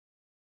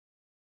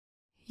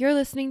You're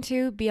listening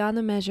to Beyond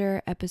the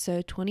Measure,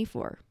 episode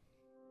 24.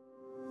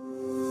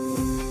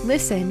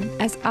 Listen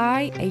as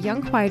I, a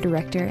young choir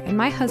director, and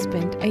my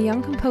husband, a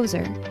young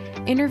composer,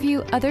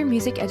 interview other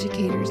music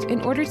educators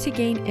in order to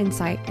gain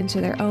insight into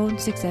their own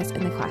success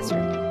in the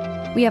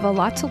classroom. We have a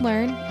lot to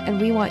learn,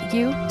 and we want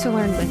you to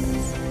learn with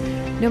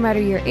us. No matter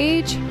your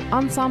age,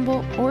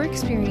 ensemble, or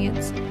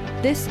experience,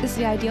 this is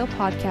the ideal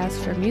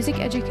podcast for music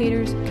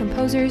educators,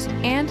 composers,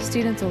 and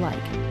students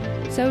alike.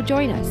 So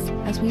join us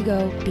as we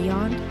go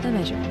beyond the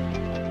measure.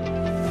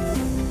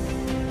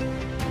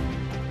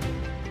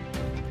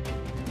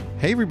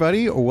 Hey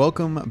everybody,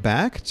 welcome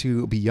back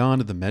to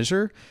Beyond the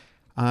Measure.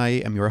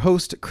 I am your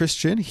host,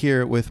 Christian,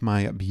 here with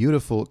my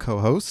beautiful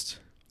co-host,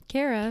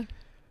 Kara.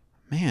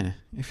 Man,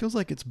 it feels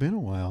like it's been a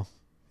while.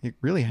 It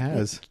really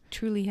has. It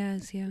truly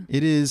has, yeah.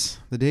 It is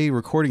the day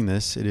recording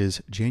this. It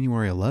is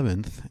January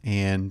 11th,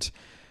 and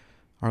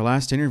our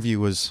last interview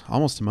was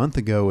almost a month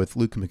ago with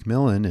Luke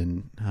McMillan,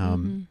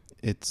 and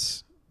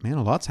it's, man,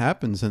 a lot's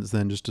happened since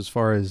then, just as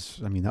far as,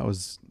 that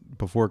was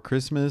before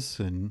Christmas,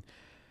 and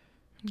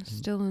I'm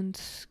still in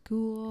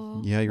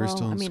school. Yeah, you're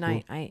still in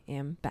school. I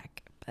am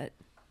back, but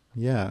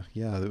Yeah,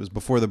 it was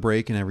before the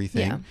break and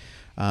everything.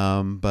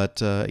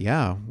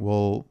 Yeah.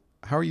 Well,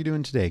 how are you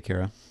doing today,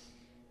 Kara?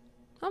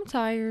 I'm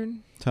tired.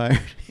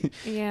 Tired?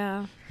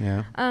 Yeah.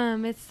 Yeah.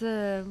 It's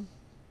the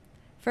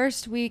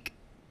first week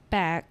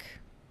back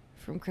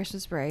from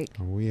Christmas break.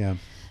 Oh, yeah.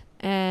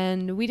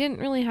 And we didn't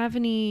really have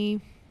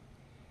any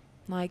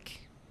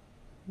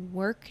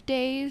work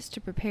days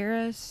to prepare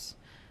us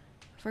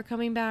for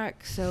coming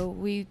back, so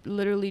we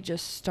literally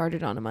just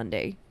started on a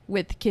Monday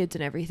with kids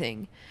and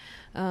everything,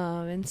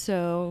 and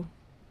so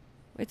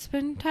it's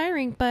been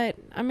tiring, but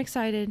I'm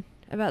excited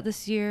about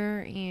this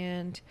year,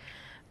 and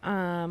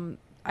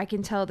I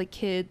can tell the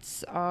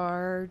kids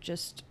are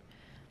just,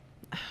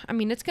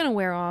 it's gonna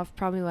wear off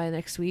probably by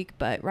next week,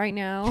 but right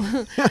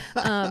now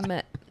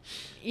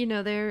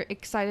they're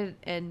excited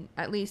and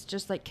at least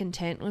just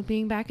content with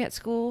being back at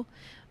school.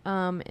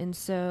 And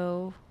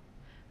so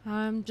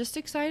I'm just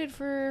excited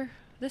for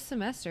this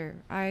semester.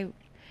 I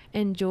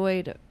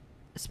enjoyed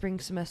spring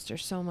semester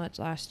so much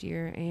last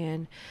year,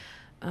 and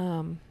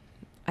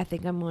I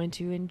think I'm going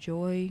to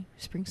enjoy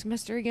spring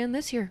semester again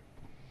this year.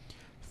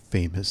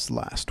 Famous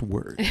last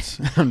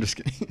words. I'm just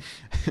kidding.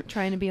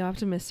 Trying to be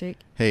optimistic.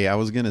 Hey, I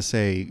was going to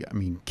say,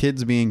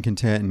 kids being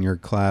content in your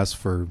class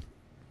for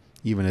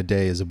even a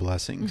day is a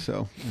blessing.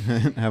 So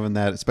having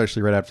that,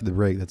 especially right after the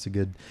break, that's a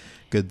good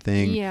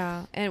thing.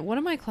 Yeah. And one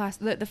of my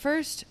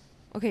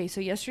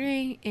so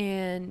yesterday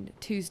and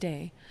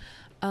Tuesday,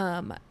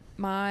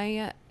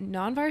 my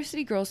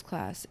non-varsity girls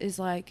class is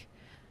I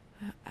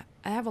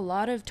have a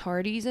lot of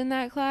tardies in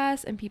that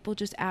class, and people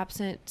just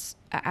absent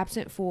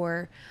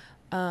for,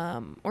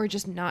 or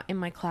just not in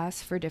my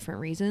class for different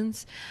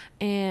reasons.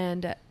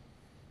 And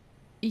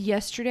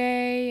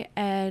yesterday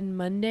and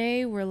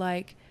Monday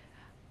were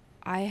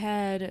I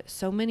had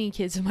so many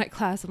kids in my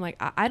class. I'm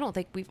I don't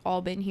think we've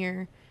all been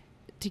here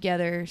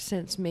together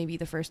since maybe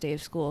the first day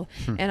of school.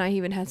 And I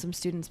even had some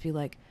students be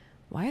like,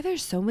 why are there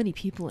so many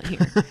people in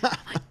here?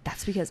 I'm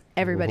that's because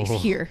everybody's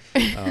here.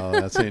 Oh,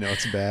 that's how you know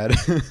it's bad.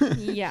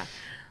 Yeah.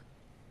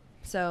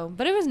 So,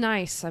 but it was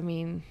nice.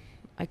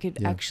 I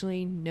could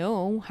actually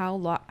know how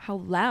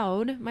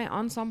loud my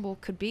ensemble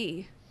could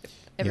be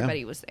if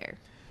everybody was there.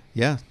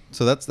 Yeah,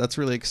 so that's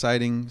really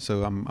exciting.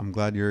 So I'm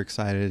glad you're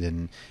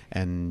excited,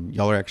 and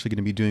y'all are actually going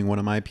to be doing one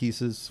of my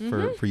pieces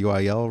for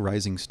UIL,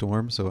 Rising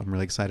Storm. So I'm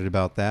really excited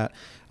about that.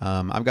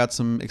 I've got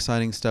some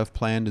exciting stuff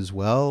planned as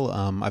well.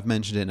 I've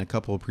mentioned it in a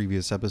couple of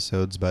previous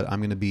episodes, but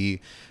I'm going to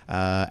be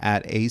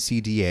at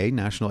ACDA,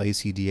 National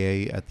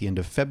ACDA, at the end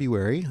of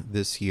February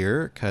this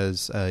year,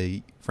 because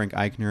Frank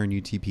Eichner and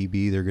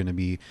UTPB, they're going to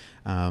be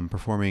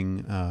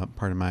performing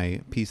part of my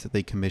piece that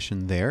they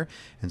commissioned there.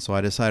 And so I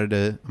decided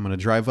I'm going to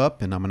drive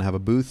up, and I'm going to have a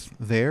booth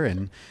there,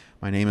 and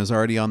my name is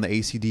already on the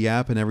ACD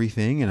app and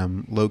everything, and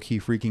I'm low-key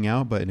freaking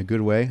out, but in a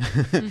good way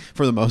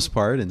for the most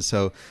part. And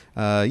so,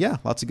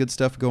 lots of good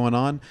stuff going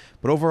on.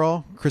 But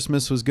overall,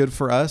 Christmas was good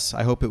for us.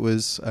 I hope it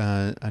was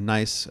a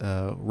nice,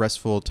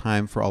 restful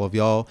time for all of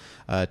y'all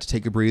to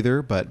take a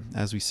breather. But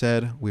as we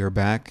said, we are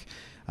back.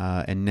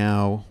 And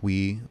now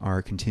we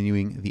are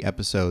continuing the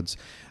episodes.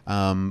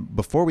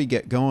 Before we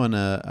get going,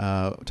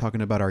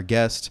 talking about our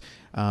guest,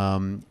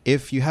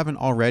 if you haven't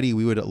already,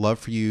 we would love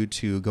for you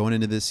to, going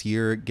into this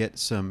year, get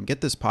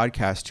this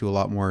podcast to a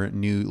lot more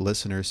new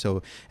listeners.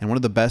 So, and one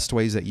of the best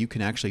ways that you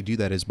can actually do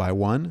that is by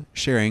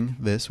sharing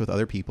this with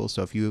other people.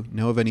 So if you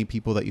know of any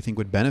people that you think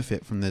would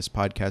benefit from this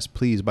podcast,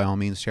 please, by all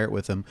means, share it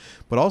with them.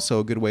 But also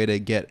a good way to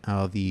get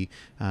the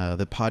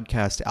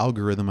podcast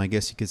algorithm, I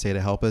guess you could say,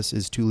 to help us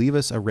is to leave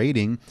us a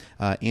rating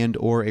and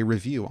or a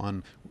review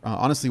on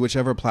honestly,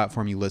 whichever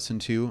platform you listen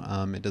to.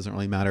 It doesn't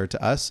really matter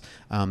to us.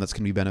 That's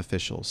going to be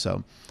beneficial.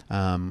 So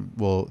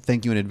we'll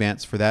thank you in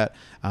advance for that.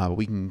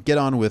 We can get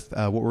on with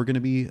what we're going to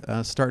be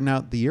starting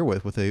out the year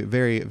with a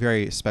very,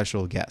 very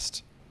special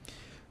guest.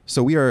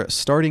 So we are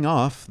starting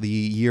off the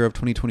year of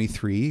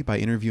 2023 by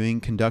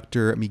interviewing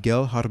conductor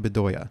Miguel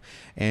Harth-Bedoya,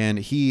 and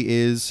he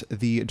is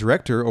the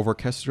director of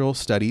orchestral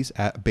studies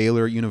at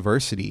Baylor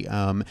University.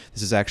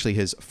 This is actually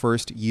his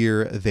first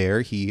year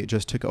there. He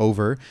just took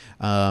over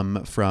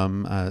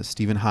from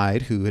Stephen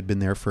Hyde, who had been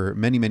there for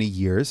many, many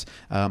years.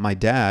 My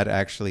dad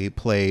actually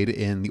played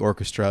in the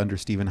orchestra under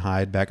Stephen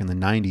Hyde back in the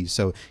 90s,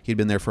 so he'd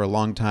been there for a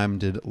long time,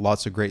 did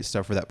lots of great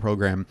stuff for that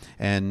program,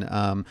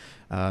 and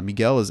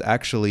Miguel is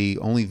actually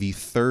only the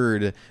third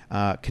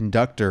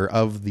conductor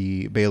of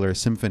the Baylor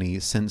Symphony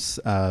since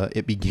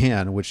it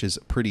began, which is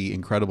pretty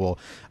incredible.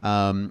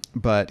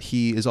 But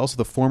he is also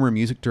the former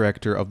music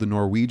director of the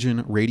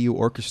Norwegian Radio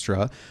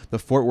Orchestra, the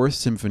Fort Worth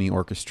Symphony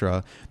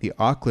Orchestra, the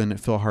Auckland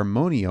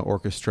Philharmonia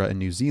Orchestra in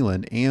New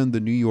Zealand, and the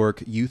New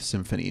York Youth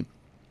Symphony.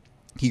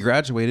 He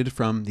graduated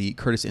from the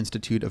Curtis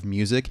Institute of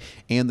Music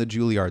and the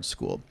Juilliard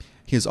School.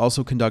 He has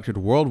also conducted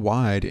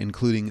worldwide,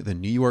 including the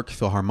New York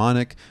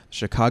Philharmonic, the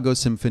Chicago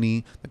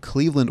Symphony, the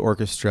Cleveland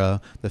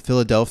Orchestra, the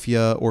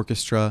Philadelphia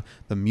Orchestra,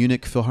 the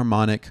Munich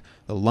Philharmonic,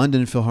 the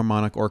London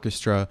Philharmonic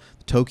Orchestra,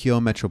 the Tokyo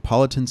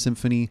Metropolitan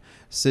Symphony,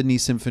 Sydney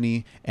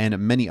Symphony, and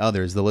many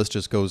others. The list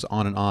just goes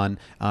on.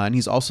 And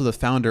he's also the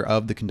founder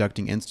of the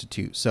Conducting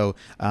Institute. So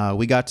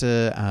we got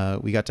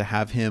to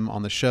have him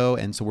on the show,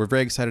 and so we're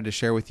very excited to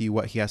share with you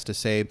what he has to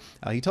say.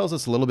 He tells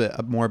us a little bit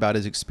more about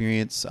his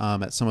experience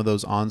at some of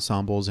those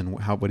ensembles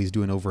and what he's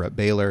doing over at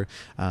Baylor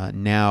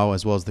now,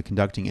 as well as the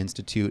Conducting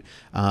Institute.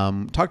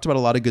 Talked about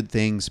a lot of good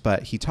things,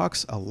 but he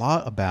talks a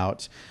lot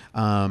about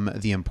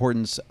the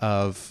importance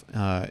of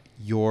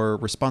your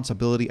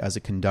responsibility as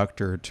a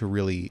conductor to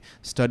really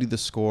study the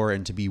score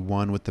and to be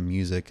one with the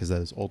music, because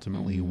that is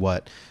ultimately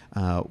what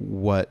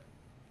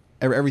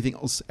everything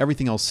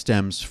else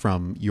stems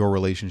from your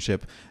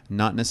relationship,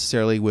 not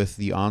necessarily with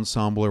the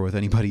ensemble or with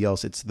anybody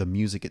else. It's the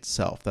music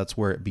itself. That's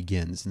where it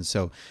begins. And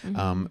so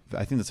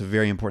I think that's a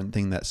very important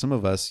thing that some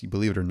of us, you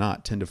believe it or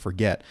not, tend to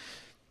forget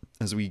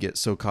as we get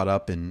so caught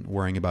up in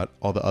worrying about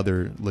all the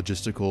other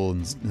logistical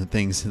and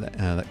things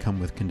that come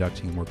with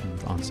conducting and working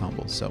with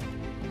ensembles. So,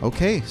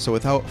 okay, so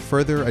without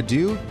further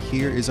ado,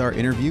 here is our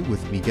interview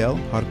with Miguel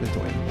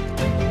Harth-Bedoya.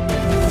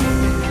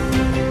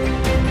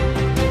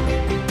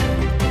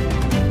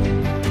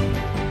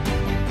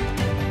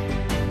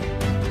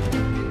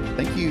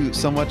 Thank you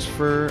so much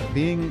for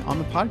being on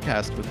the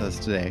podcast with us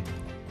today.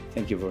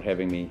 Thank you for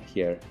having me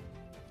here.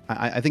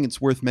 I think it's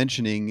worth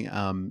mentioning,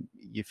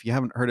 if you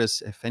haven't heard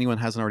us, if anyone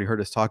hasn't already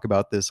heard us talk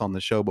about this on the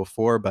show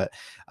before, but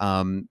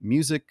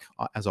music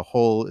as a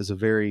whole is a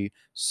very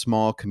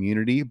small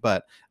community,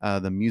 but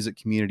the music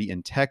community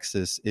in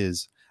Texas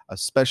is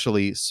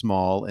especially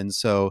small. And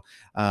so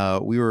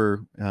we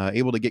were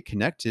able to get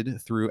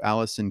connected through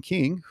Allison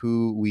King,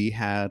 who we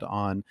had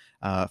on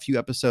a few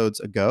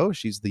episodes ago.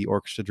 She's the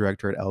orchestra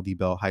director at LD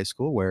Bell High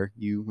School, where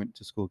you went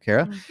to school,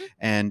 Kara. Mm-hmm.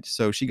 And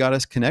so she got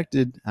us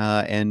connected.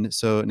 And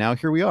so now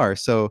here we are.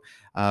 So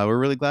we're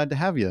really glad to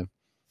have you.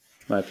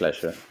 My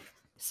pleasure.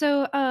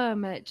 So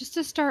just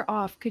to start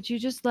off, could you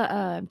just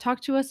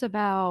talk to us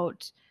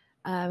about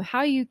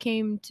how you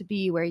came to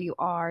be where you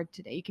are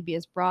today? You could be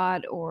as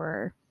broad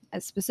or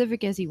as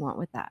specific as you want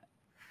with that.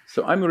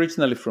 So I'm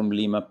originally from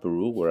Lima,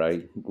 Peru, where I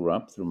grew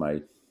up through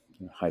my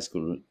high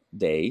school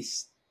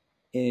days.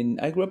 And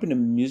I grew up in a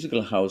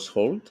musical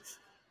household,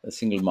 a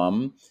single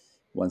mom,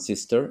 one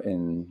sister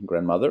and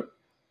grandmother.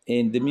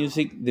 And the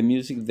music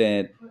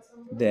that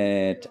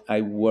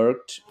I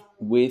worked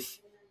with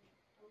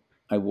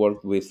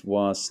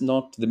was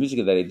not the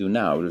music that I do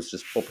now. It was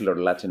just popular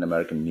Latin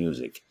American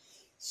music.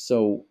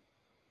 So,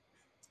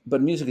 but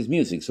music is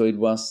music. So it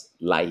was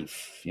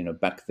life,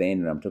 back then,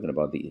 and I'm talking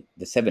about the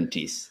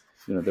 70s,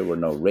 there were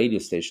no radio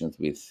stations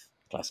with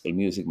classical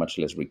music, much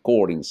less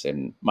recordings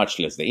and much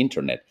less the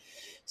internet.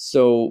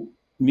 So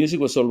music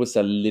was always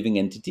a living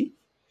entity.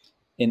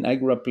 And I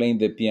grew up playing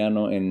the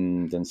piano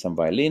and then some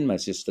violin, my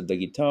sister the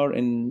guitar,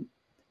 and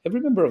every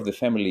member of the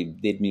family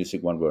did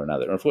music one way or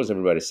another. And of course,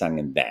 everybody sang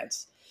and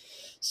danced.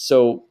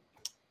 So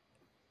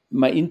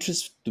my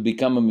interest to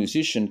become a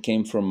musician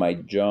came from my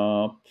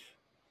job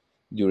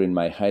during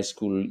my high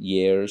school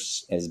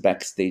years as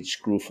backstage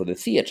crew for the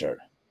theater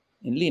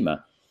in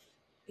Lima.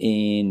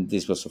 And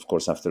this was, of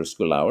course, after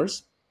school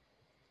hours.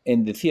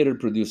 And the theater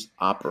produced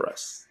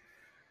operas.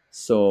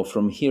 So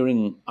from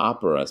hearing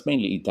operas,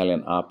 mainly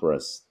Italian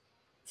operas,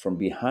 from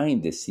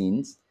behind the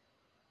scenes,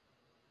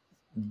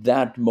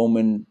 that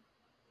moment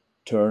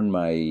turned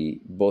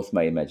both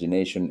my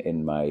imagination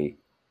and my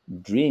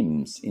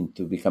dreams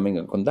into becoming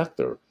a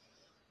conductor.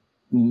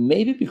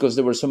 Maybe because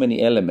there were so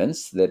many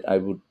elements that I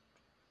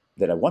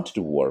wanted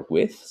to work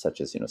with, such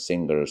as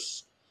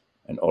singers,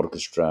 an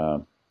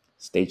orchestra,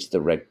 stage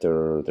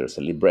director. There's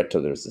a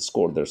libretto, there's a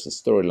score, there's a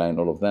storyline,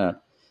 all of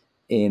that.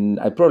 And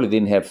I probably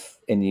didn't have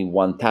any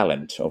one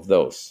talent of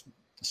those.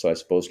 So I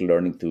suppose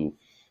learning to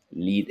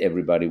lead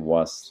everybody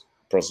was,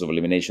 process of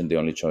elimination, the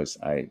only choice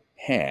I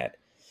had.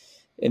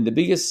 And the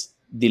biggest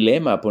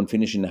dilemma upon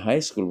finishing high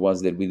school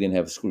was that we didn't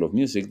have a school of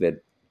music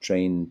that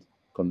trained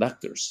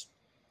conductors.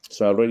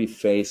 So I already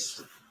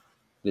faced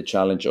the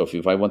challenge of,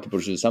 if I want to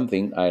pursue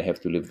something, I have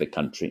to leave the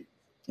country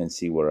and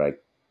see where I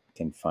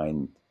can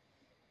find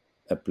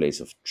a place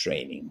of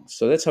training.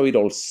 So that's how it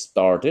all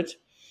started.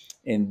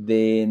 And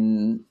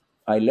then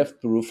I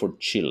left Peru for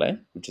Chile,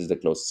 which is the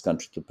closest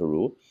country to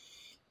Peru.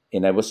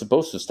 And I was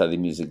supposed to study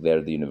music there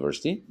at the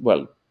university.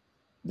 Well,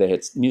 they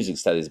had music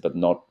studies, but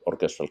not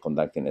orchestral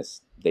conducting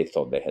as they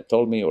thought they had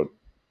told me, or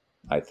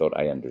I thought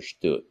I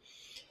understood.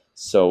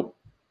 So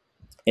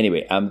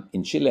anyway, I'm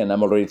in Chile and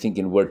I'm already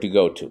thinking where to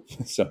go to.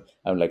 So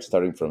I'm like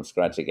starting from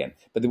scratch again.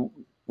 But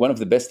one of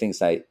the best things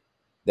that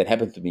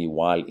happened to me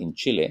while in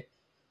Chile,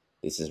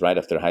 this is right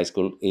after high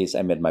school, is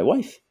I met my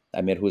wife.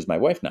 I met who is my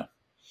wife now.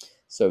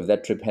 So if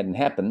that trip hadn't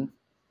happened,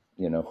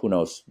 who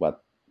knows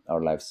what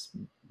our lives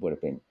would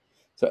have been.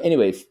 So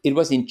anyway, it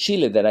was in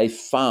Chile that I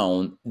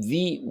found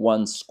the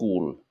one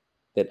school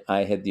that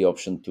I had the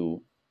option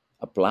to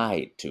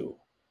apply to,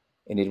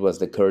 and it was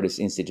the Curtis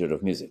Institute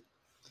of Music.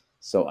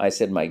 So I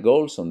set my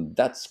goals on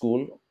that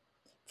school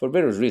for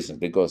various reasons,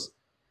 because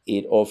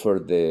it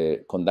offered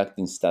the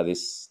conducting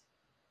studies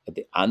at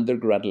the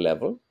undergrad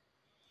level,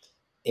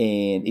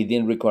 and it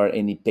didn't require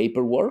any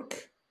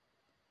paperwork,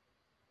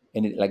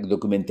 and like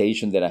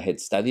documentation that I had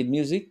studied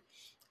music,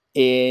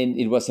 and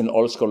it was an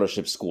all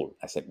scholarship school.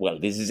 I said, well,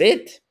 this is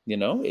it.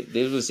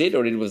 This was it,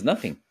 or it was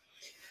nothing.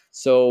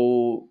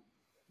 So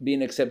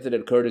being accepted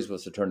at Curtis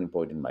was a turning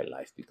point in my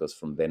life, because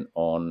from then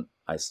on,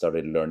 I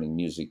started learning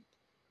music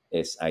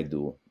as I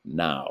do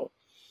now.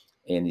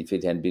 And if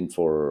it hadn't been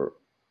for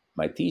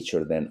my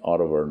teacher, then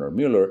Otto Werner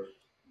Müller,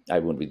 I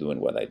wouldn't be doing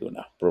what I do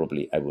now.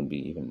 Probably I wouldn't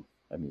be even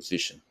a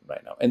musician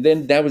right now. And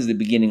then that was the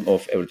beginning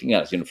of everything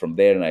else. From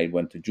there, and I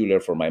went to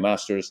Juilliard for my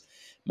master's.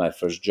 My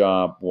first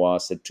job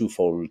was a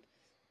twofold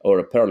or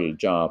a parallel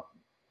job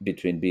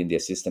between being the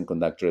assistant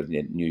conductor at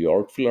the New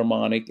York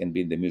Philharmonic and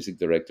being the music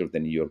director of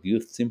the New York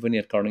Youth Symphony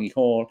at Carnegie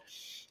Hall.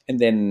 And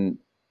then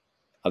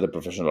other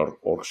professional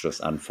orchestras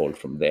unfold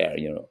from there,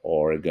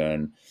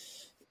 Oregon,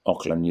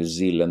 Auckland, New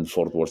Zealand,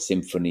 Fort Worth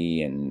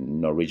Symphony,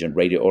 and Norwegian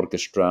Radio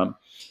Orchestra.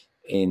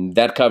 And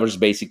that covers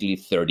basically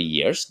 30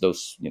 years,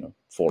 those,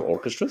 4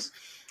 orchestras,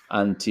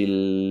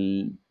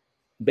 until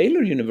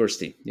Baylor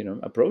University,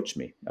 approached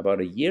me about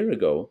a year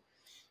ago,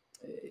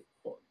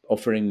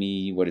 offering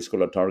me what is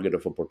called a target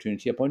of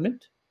opportunity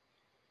appointment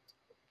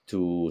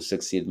to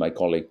succeed my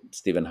colleague,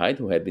 Stephen Hyde,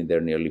 who had been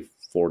there nearly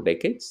 4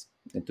 decades,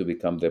 and to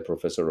become the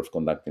professor of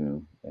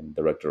conducting and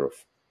director of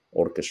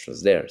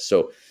orchestras there.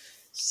 So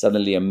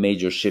suddenly a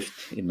major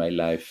shift in my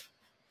life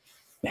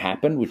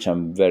happened, which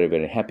I'm very,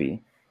 very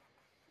happy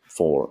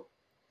for.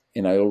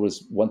 And I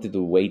always wanted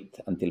to wait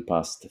until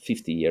past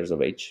 50 years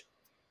of age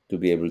to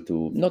be able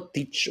to not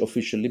teach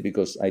officially,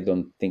 because I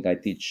don't think I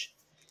teach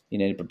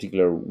in any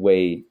particular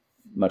way,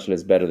 much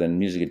less better than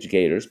music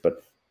educators,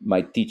 but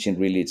my teaching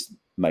really is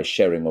my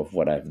sharing of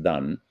what I've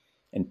done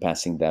and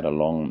passing that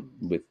along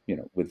with,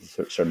 with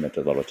certain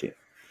methodology.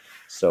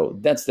 So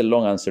that's the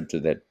long answer to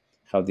that.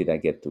 How did I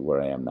get to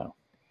where I am now?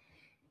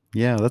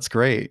 Yeah, that's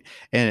great.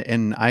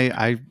 And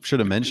I should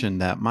have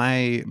mentioned that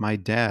my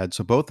dad,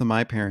 so both of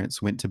my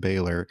parents went to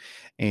Baylor,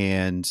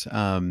 and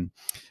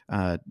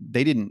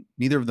they didn't,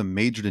 neither of them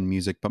majored in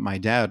music, but my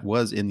dad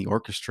was in the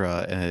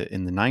orchestra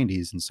in the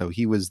 90s, and so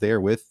he was there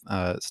with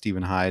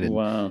Stephen Hyde,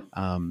 Wow.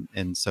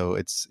 and so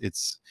it's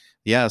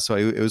yeah, so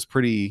it was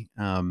pretty.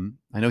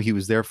 I know he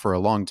was there for a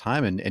long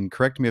time, and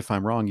correct me if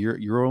I'm wrong.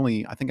 You're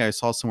only, I think I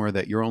saw somewhere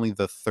that you're only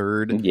the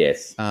third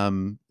Yes.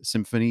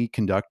 symphony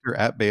conductor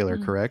at Baylor,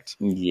 correct?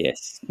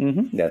 Yes.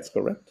 That's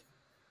correct.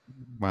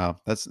 Wow,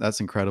 that's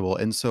incredible.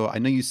 And so I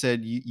know you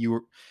said you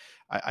were,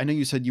 I know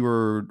you said you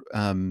were,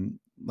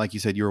 like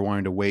you said, you were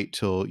wanting to wait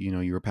till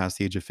you were past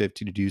the age of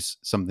 50 to do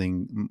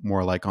something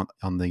more like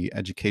on the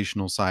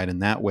educational side in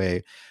that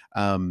way.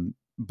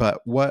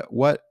 But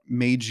what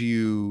made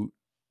you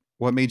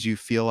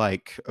feel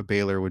like a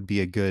Baylor would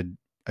be a good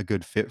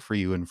fit for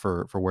you and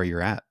for where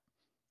you're at?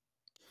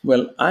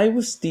 Well, I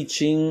was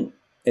teaching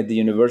at the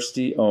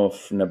University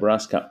of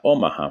Nebraska,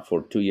 Omaha,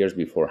 for 2 years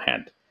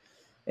beforehand.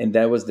 And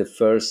that was the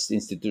first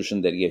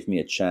institution that gave me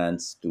a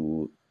chance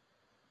to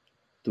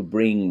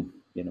bring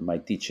my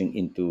teaching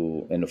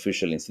into an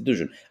official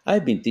institution.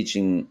 I've been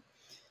teaching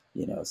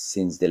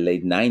since the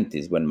late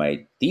 90s, when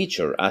my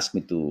teacher asked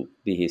me to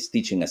be his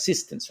teaching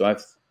assistant. So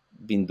I've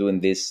been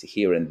doing this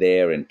here and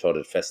there and taught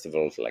at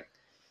festivals like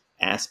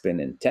Aspen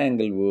and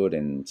Tanglewood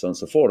and so on and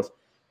so forth.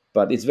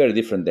 But it's very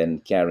different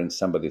than carrying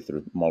somebody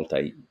through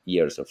multi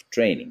years of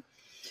training.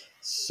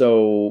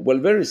 So, well,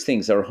 various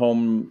things. Our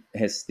home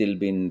has still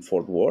been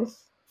Fort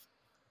Worth.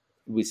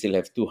 We still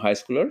have 2 high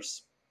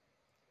schoolers.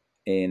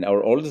 And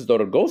our oldest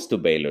daughter goes to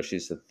Baylor.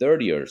 She's a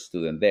third year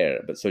student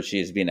there. But so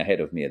she's been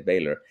ahead of me at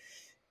Baylor.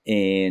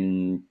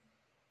 And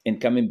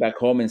coming back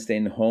home and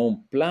staying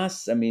home,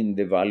 plus, I mean,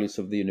 the values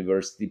of the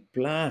university,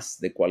 plus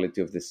the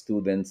quality of the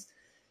students,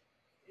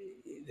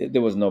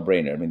 there was no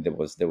brainer. I mean, there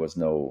was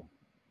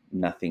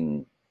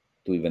nothing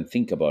to even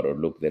think about or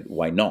look at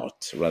why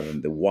not rather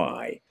than the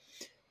why.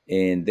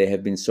 And they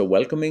have been so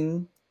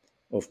welcoming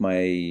of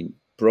my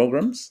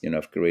programs.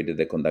 I've created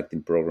the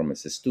conducting program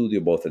as a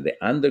studio, both at the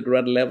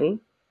undergrad level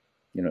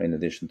in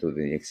addition to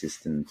the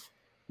existing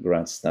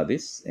grad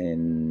studies.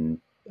 And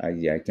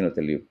I cannot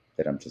tell you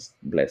that I'm just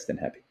blessed and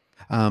happy.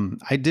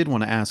 I did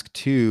want to ask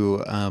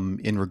too,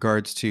 in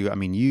regards to, I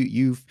mean,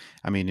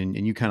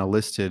 and you kind of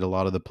listed a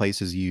lot of the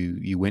places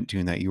you went to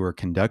and that you were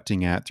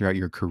conducting at throughout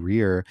your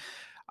career.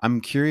 I'm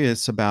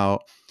curious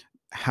about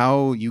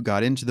how you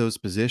got into those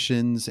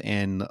positions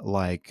and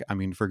like, I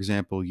mean, for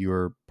example, you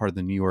were part of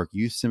the New York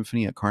Youth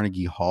Symphony at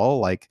Carnegie Hall.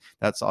 Like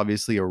that's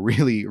obviously a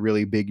really,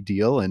 really big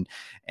deal.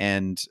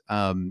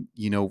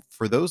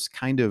 For those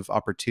kind of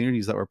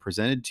opportunities that were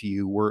presented to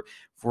you, were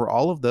for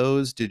all of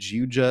those, did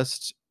you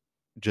just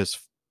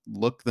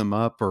look them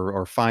up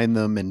or find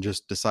them and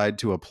just decide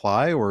to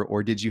apply,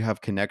 or did you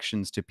have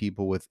connections to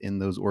people within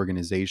those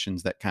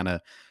organizations that kind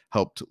of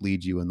helped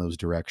lead you in those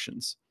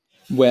directions?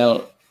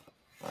 Well,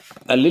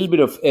 a little bit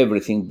of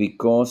everything,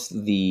 because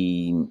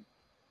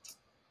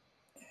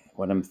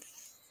what I'm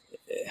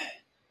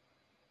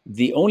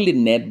the only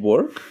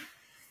network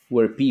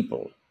were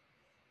people.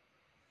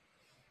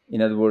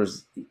 In other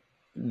words,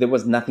 there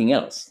was nothing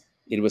else.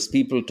 It was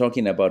people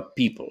talking about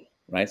people,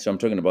 right? So I'm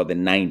talking about the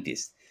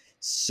 90s.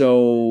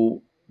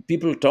 So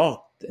people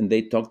talked, and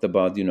they talked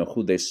about,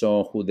 who they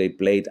saw, who they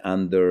played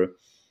under,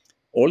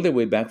 all the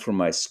way back from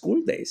my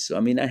school days. So,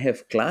 I mean, I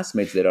have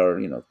classmates that are,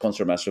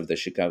 concertmaster of the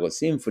Chicago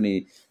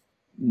Symphony,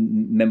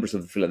 members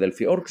of the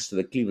Philadelphia Orchestra,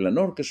 the Cleveland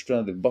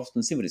Orchestra, the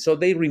Boston Symphony. So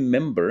they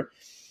remember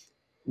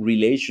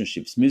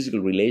relationships, musical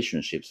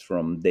relationships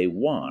from day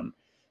one.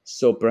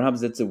 So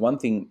perhaps that's the one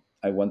thing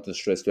I want to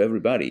stress to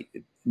everybody.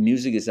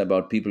 Music is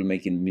about people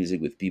making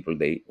music with people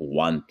they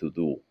want to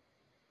do,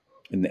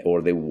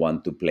 or they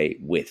want to play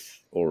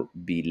with, or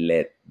be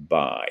led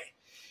by.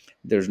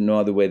 There's no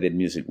other way that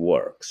music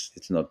works.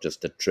 It's not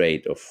just a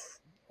trade of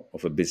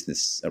a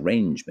business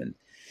arrangement.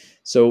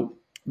 So,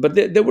 but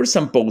there were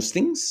some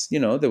postings.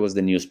 There was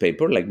the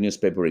newspaper, like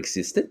newspaper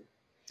existed,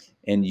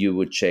 and you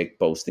would check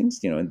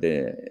postings, in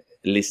the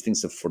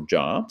listings for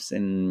jobs,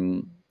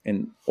 and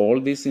all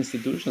these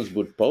institutions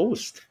would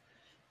post,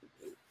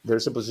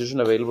 there's a position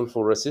available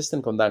for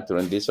assistant conductor,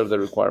 and these are the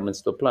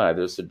requirements to apply.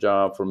 There's a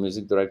job for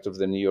music director of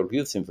the New York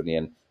Youth Symphony,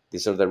 and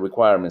these are the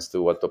requirements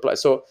to what to apply.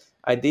 So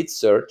I did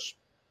search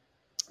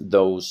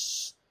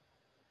those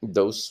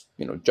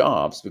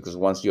jobs, because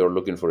once you're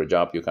looking for a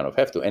job, you kind of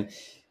have to. And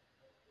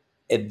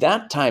at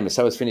that time, as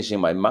I was finishing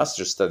my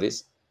master's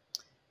studies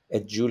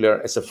at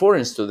Juilliard as a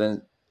foreign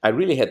student, I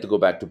really had to go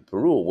back to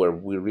Peru, where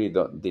we really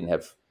didn't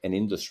have an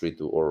industry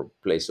or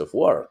place of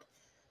work.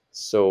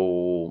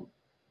 So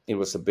it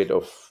was a bit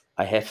of,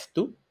 I have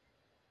to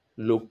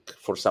look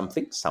for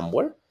something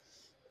somewhere.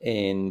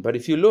 But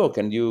if you look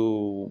and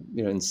you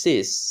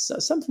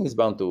insist, something is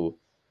bound to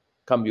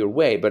come your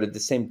way. But at the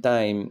same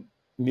time,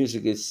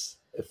 music is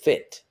a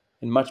fit,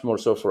 and much more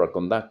so for a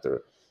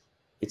conductor.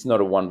 It's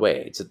not a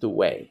one-way, it's a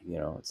two-way.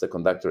 It's the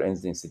conductor and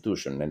the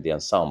institution and the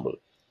ensemble.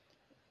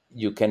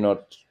 It's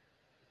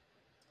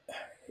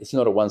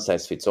not a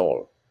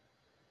one-size-fits-all.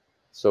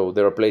 So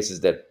there are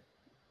places that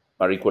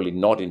are equally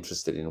not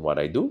interested in what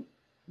I do,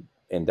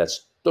 and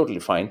that's totally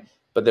fine.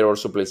 But there are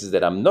also places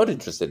that I'm not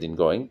interested in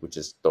going, which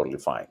is totally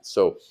fine.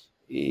 So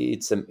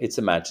it's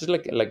a match. It's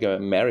like a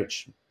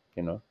marriage,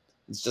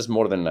 It's just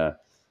more than a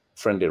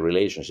friendly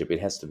relationship. It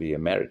has to be a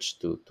marriage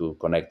to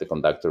connect the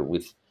conductor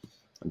with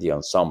the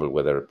ensemble,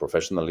 whether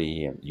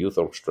professionally, youth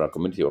orchestra,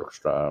 community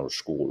orchestra, or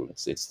school.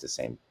 It's the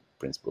same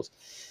principles.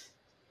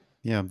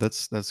 Yeah,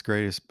 that's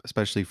great,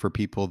 especially for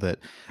people that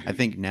I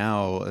think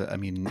now.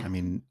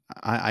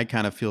 I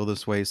kind of feel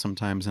this way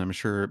sometimes, and I'm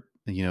sure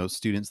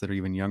students that are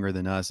even younger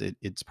than us.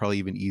 It's probably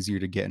even easier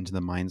to get into the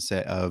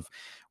mindset of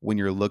when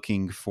you're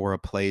looking for a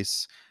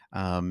place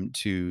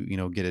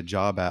to get a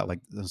job at, like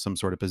some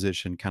sort of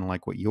position, kind of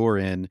like what you're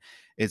in.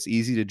 It's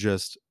easy to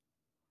just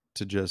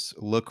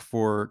look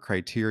for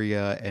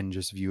criteria and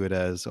just view it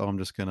as, oh, I'm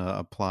just going to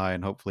apply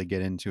and hopefully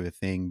get into a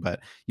thing.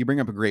 But you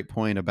bring up a great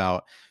point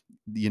about,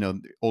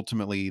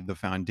 ultimately the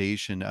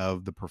foundation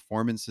of the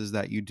performances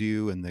that you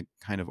do and the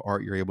kind of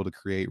art you're able to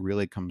create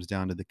really comes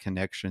down to the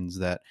connections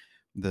that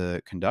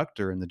the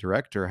conductor and the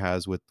director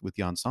has with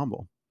the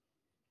ensemble.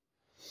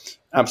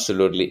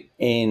 Absolutely.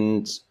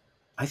 And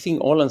I think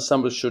all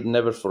ensembles should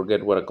never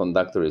forget what a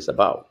conductor is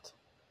about.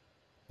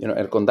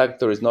 A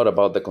conductor is not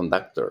about the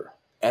conductor,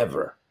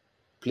 ever.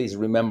 Please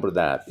remember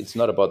that. It's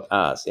not about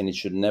us, and it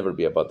should never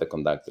be about the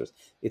conductors.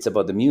 It's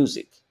about the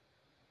music.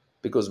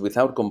 Because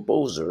without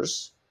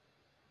composers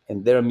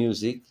and their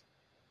music,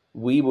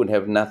 we would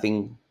have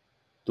nothing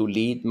to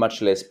lead,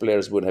 much less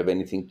players would have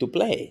anything to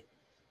play.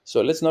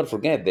 So let's not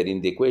forget that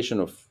in the equation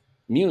of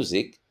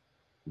music,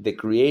 the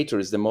creator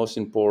is the most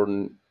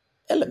important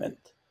element.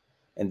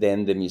 And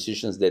then the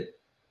musicians that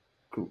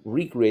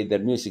recreate their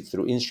music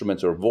through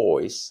instruments or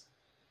voice.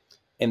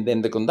 And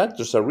then the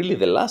conductors are really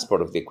the last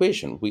part of the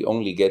equation. We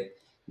only get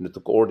to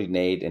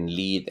coordinate and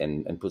lead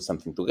and put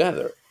something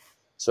together.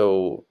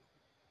 So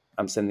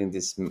I'm sending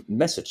this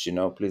message,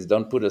 please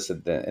don't put us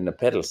in a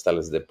pedestal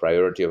as the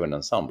priority of an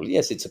ensemble.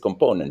 Yes, it's a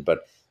component,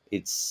 but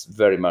it's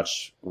very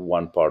much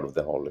one part of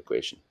the whole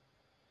equation.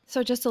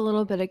 So just a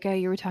little bit ago,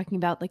 you were talking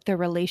about like the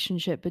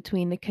relationship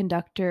between the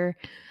conductor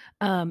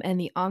and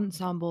the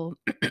ensemble.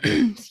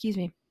 Excuse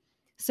me.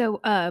 So,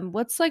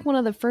 what's like one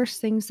of the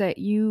first things that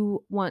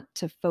you want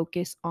to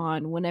focus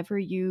on whenever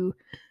you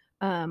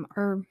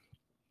are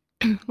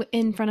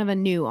in front of a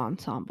new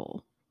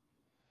ensemble?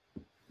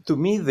 To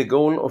me, the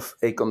goal of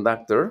a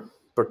conductor,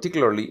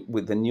 particularly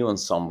with the new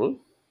ensemble,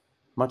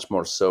 much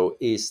more so,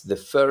 is the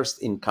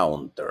first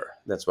encounter.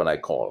 That's what I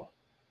call.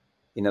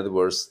 In other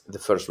words, the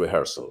first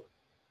rehearsal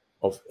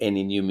of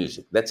any new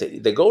music. That's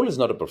it. The goal is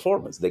not a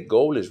performance. The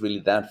goal is really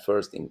that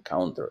first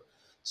encounter.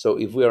 So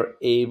if we are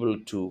able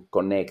to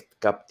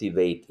connect,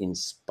 captivate,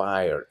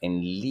 inspire,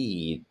 and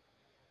lead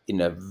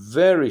in a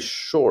very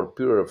short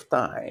period of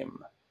time,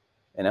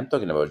 and I'm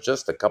talking about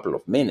just a couple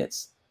of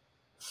minutes,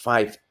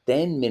 5,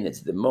 10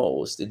 minutes the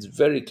most, it's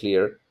very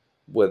clear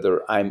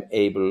whether I'm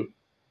able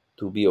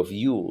to be of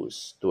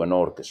use to an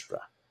orchestra.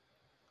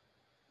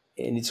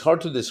 And it's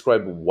hard to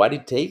describe what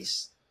it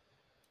takes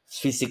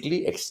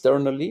physically,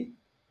 externally,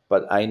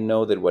 but I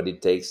know that what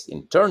it takes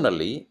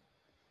internally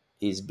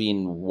is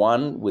being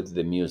one with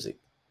the music.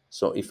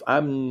 So if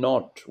I'm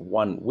not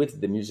one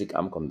with the music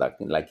I'm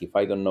conducting, like if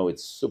I don't know it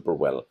super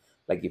well,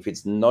 like if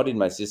it's not in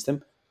my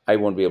system, I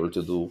won't be able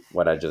to do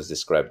what I just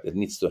described. It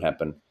needs to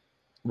happen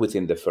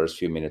within the first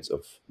few minutes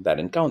of that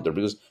encounter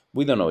because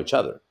we don't know each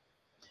other.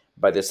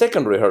 By the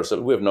second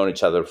rehearsal, we've known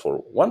each other for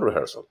one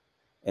rehearsal,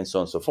 and so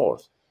on and so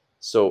forth.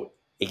 So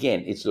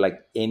again, it's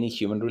like any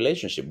human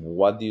relationship.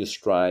 What do you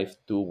strive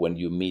to when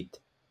you meet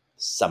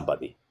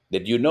somebody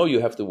that you know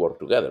you have to work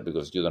together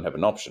because you don't have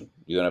an option?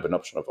 You don't have an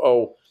option of,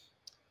 oh,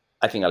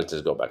 I think I'll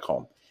just go back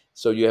home.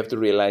 So you have to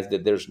realize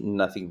that there's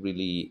nothing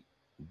really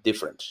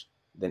different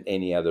than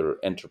any other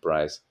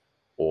enterprise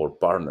or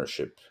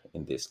partnership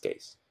in this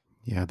case.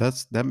 Yeah,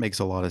 that makes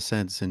a lot of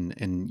sense,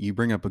 and you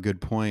bring up a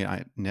good point.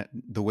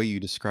 The way you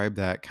describe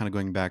that, kind of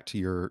going back to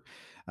your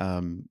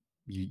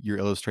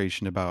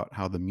illustration about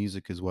how the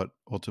music is what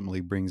ultimately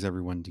brings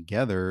everyone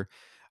together.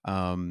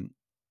 Um,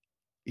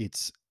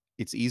 it's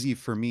it's easy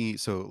for me.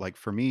 So, like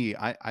for me,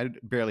 I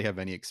barely have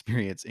any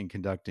experience in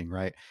conducting,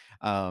 right?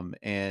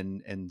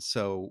 And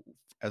so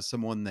as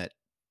someone that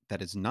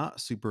is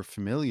not super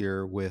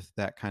familiar with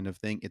that kind of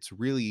thing, it's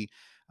really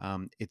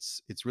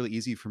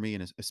easy for me,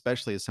 and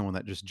especially as someone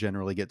that just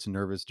generally gets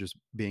nervous just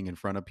being in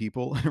front of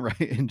people,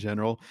 right? In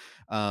general,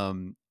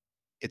 um,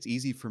 it's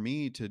easy for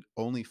me to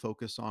only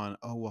focus on,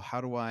 oh well,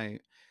 how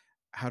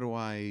do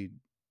I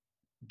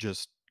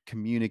just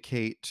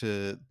communicate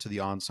to the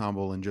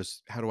ensemble, and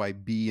just how do I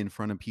be in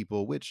front of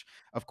people, which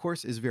of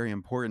course is very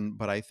important.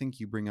 But I think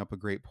you bring up a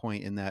great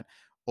point in that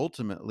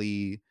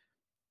ultimately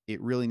it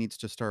really needs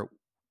to start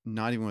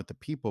not even with the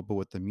people but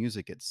with the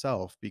music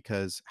itself,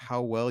 because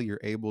how well you're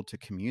able to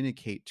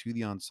communicate to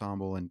the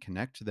ensemble and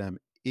connect to them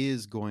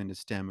is going to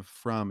stem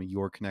from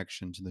your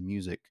connection to the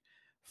music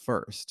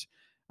first.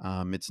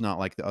 It's not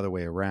like the other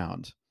way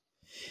around.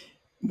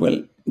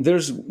 Well,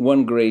 there's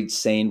one great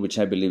saying, which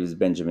I believe is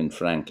Benjamin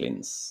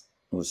Franklin's,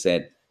 who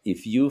said,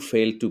 if you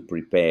fail to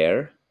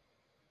prepare,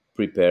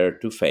 prepare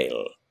to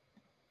fail.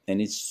 And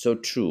it's so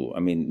true. I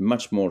mean,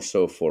 much more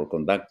so for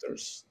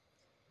conductors.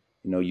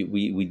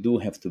 We do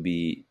have to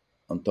be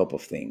on top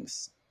of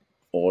things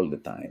all the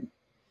time.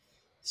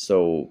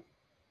 So,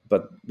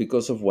 but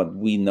because of what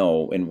we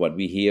know and what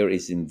we hear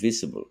is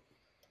invisible,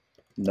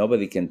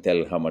 nobody can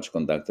tell how much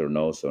conductor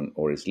knows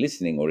or is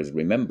listening or is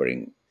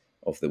remembering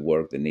of the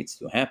work that needs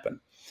to happen.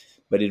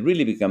 But it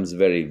really becomes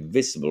very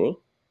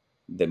visible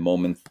the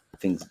moment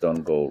things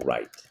don't go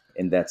right,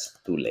 and that's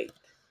too late.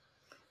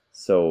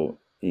 So,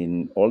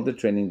 in all the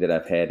training that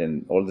I've had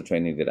and all the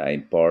training that I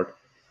impart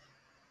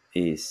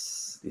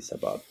is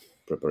about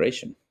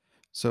preparation.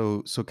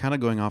 So kind of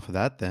going off of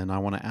that, then I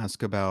want to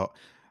ask about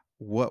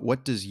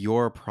what does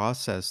your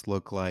process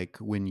look like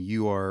when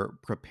you are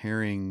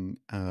preparing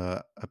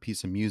a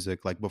piece of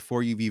music, like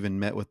before you've even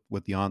met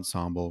with the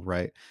ensemble,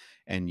 right?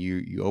 And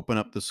you open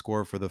up the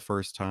score for the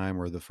first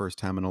time, or the first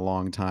time in a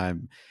long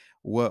time.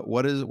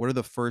 What are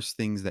the first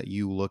things that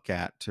you look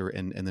at to,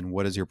 and then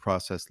what does your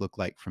process look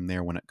like from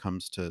there when it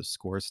comes to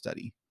score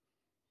study?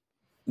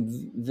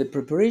 The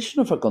preparation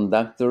of a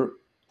conductor,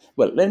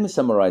 well, let me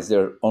summarize.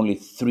 There are only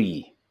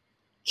three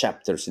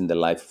chapters in the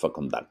life of a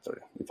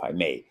conductor, if I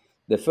may.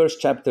 The first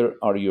chapter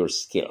are your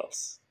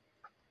skills,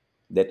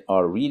 that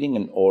are reading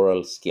and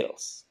oral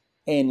skills,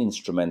 and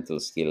instrumental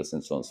skills,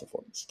 and so on and so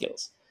forth,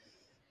 skills.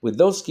 With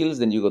those skills,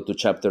 then you go to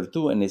chapter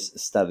two, and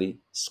it's study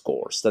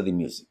score, study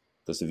music.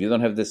 Because if you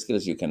don't have the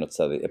skills, you cannot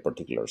study a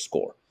particular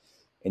score.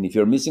 And if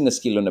you're missing a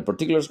skill on a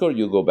particular score,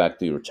 you go back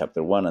to your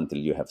chapter one until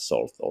you have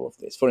solved all of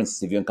this. For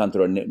instance, if you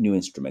encounter a new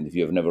instrument, if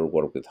you have never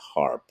worked with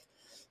harp,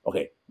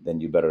 okay, then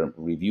you better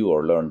review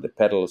or learn the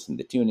pedals and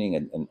the tuning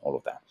and all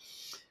of that.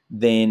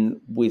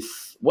 Then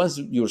once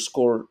your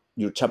score,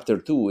 your chapter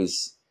two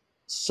is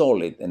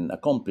solid and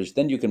accomplished,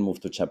 then you can move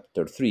to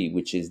chapter three,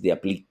 which is the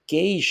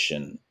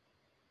application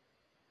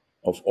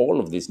of all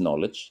of this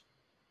knowledge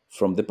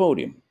from the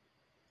podium.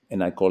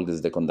 And I call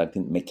this the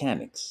conducting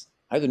mechanics.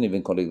 I don't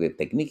even call it the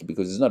technique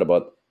because it's not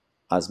about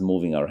us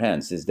moving our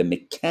hands. It's the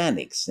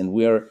mechanics, and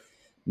we are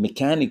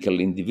mechanical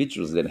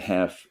individuals that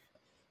have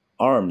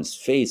arms,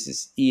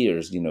 faces,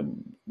 ears,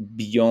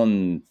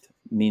 beyond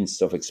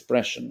means of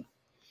expression.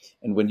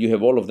 And when you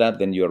have all of that,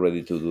 then you're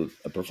ready to do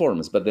a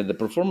performance. But then the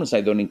performance,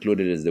 I don't include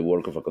it as the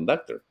work of a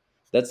conductor.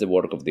 That's the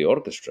work of the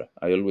orchestra.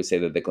 I always say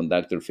that the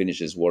conductor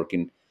finishes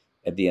working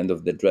at the end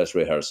of the dress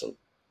rehearsal,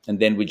 and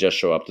then we just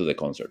show up to the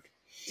concert.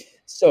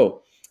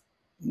 So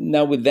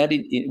now, with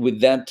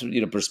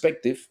that,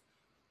 perspective,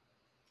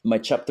 my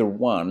chapter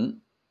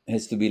 1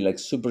 has to be like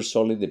super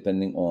solid,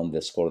 depending on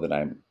the score that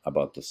I'm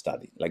about to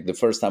study. Like the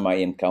first time I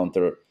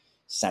encounter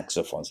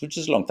saxophones, which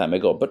is a long time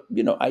ago, but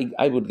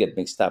I would get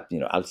mixed up,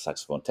 alt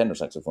saxophone, tenor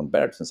saxophone,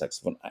 baritone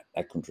saxophone.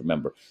 I couldn't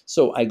remember.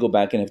 So I go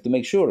back and have to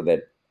make sure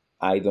that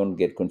I don't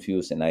get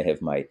confused and I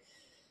have my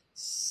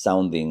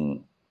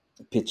sounding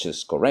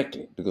pitches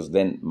correctly, because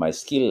then my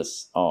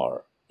skills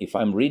are, if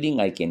I'm reading,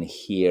 I can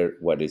hear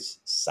what is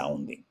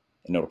sounding.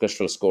 An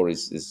orchestral score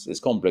is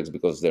complex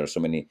because there are so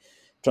many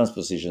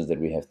transpositions that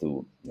we have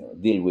to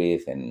deal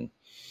with, and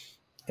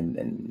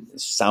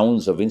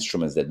sounds of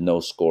instruments that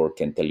no score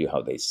can tell you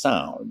how they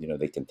sound.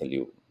 They can tell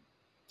you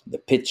the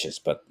pitches,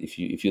 but if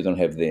you don't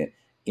have the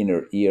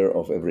inner ear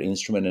of every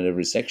instrument and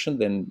every section,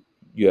 then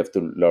you have to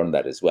learn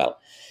that as well.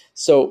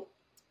 So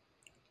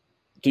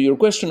to your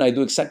question, I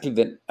do exactly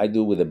that I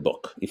do with a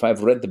book. If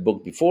I've read the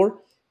book before,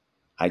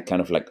 I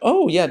kind of like,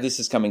 oh yeah, this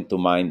is coming to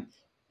mind.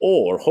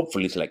 Or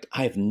hopefully it's like,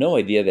 I have no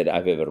idea that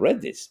I've ever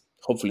read this.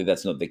 Hopefully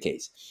that's not the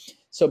case.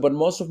 So, but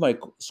most of my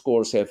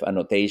scores have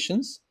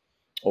annotations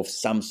of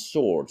some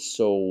sort.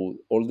 So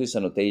all these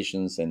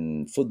annotations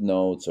and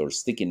footnotes or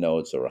sticky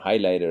notes or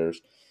highlighters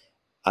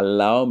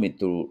allow me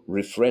to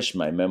refresh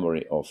my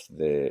memory of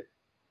the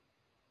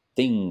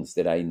things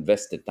that I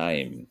invested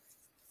time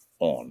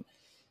on,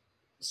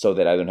 so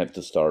that I don't have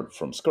to start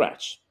from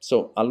scratch.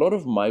 So a lot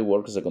of my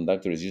work as a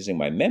conductor is using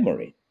my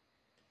memory.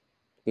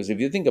 Because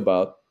if you think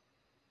about,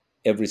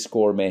 every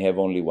score may have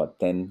only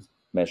 10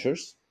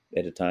 measures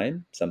at a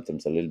time,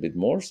 sometimes a little bit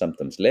more,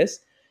 sometimes less.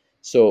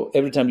 So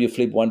every time you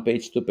flip 1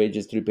 page, 2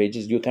 pages, 3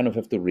 pages, you kind of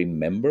have to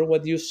remember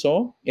what you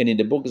saw. And in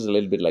the book, it's a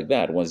little bit like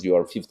that. Once you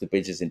are 50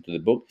 pages into the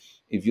book,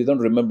 if you don't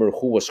remember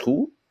who was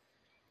who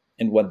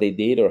and what they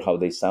did or how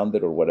they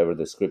sounded or whatever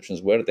the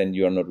descriptions were, then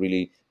you are not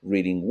really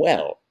reading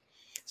well.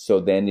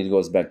 So then it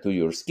goes back to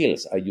your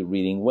skills. Are you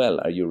reading well?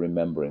 Are you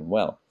remembering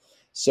well?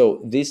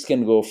 So this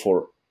can go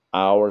for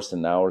hours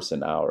and hours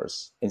and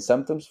hours, and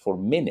sometimes for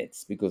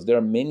minutes, because there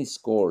are many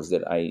scores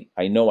that I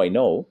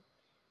know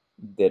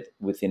that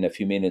within a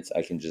few minutes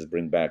I can just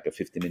bring back a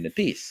 50-minute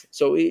piece.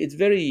 So it's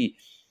very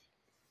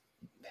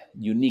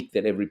unique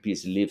that every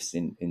piece lives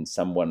in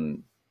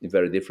someone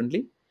very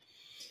differently.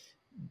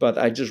 But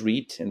I just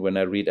read, and when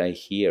I read, I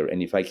hear.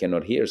 And if I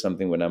cannot hear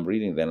something when I'm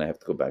reading, then I have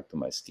to go back to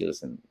my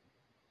skills and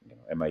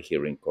am I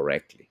hearing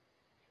correctly?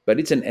 But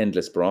it's an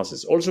endless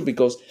process. Also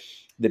because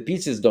the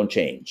pieces don't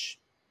change.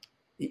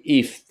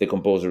 If the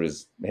composer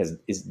is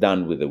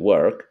done with the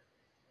work,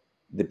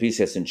 the piece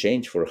hasn't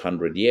changed for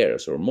 100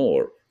 years or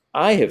more.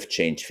 I have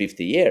changed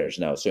 50 years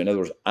now. So in other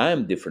words,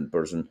 I'm a different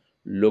person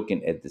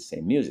looking at the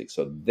same music.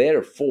 So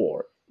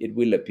therefore, it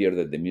will appear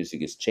that the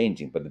music is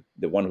changing, but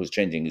the one who's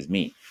changing is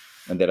me.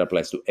 And that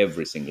applies to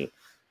every single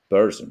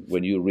person.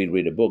 When you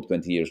read a book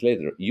 20 years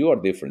later, you are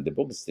different. The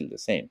book is still the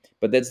same.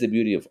 But that's the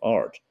beauty of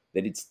art,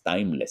 that it's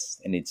timeless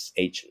and it's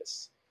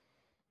ageless.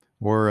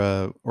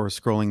 Or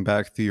scrolling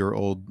back through your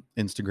old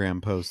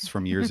Instagram posts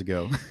from years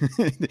ago.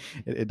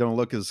 it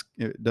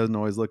doesn't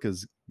always look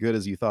as good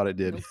as you thought it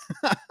did.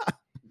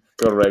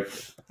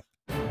 Correct.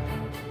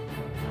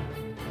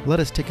 Let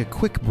us take a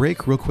quick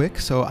break real quick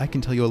so I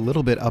can tell you a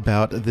little bit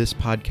about this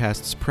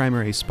podcast's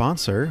primary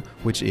sponsor,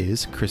 which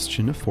is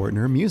Christian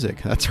Fortner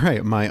Music. That's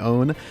right, my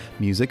own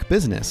music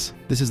business.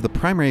 This is the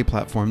primary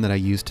platform that I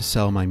use to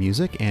sell my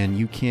music, and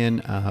you can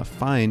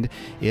find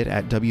it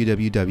at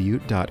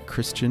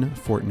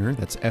www.christianfortner,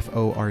 that's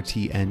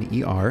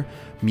Fortner,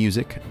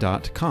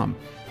 music.com.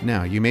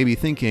 Now, you may be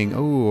thinking,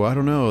 oh, I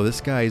don't know,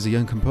 this guy is a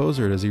young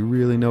composer. Does he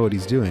really know what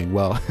he's doing?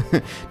 Well,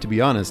 to be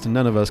honest,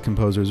 none of us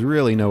composers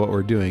really know what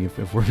we're doing,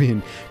 if we're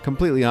being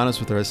completely honest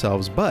with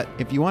ourselves. But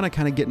if you want to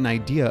kind of get an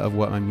idea of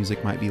what my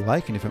music might be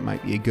like and if it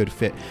might be a good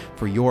fit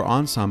for your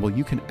ensemble,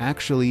 you can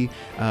actually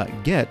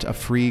get a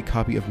free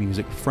copy of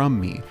music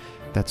from me.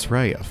 That's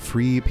right, a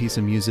free piece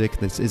of music.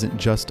 This isn't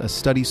just a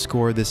study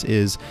score. This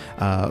is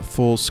a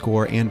full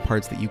score and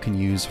parts that you can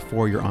use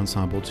for your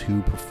ensemble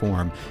to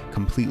perform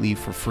completely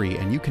for free.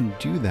 And you can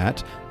do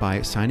that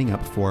by signing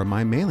up for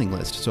my mailing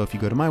list. So if you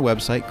go to my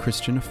website,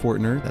 Christian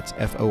Fortner, that's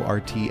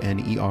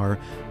Fortner,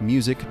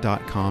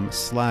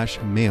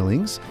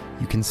 music.com/mailings,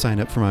 you can sign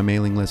up for my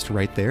mailing list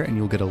right there, and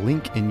you'll get a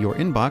link in your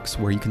inbox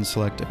where you can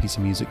select a piece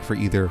of music for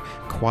either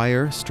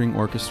choir, string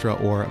orchestra,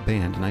 or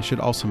band. And I should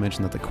also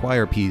mention that the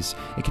choir piece,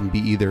 it can be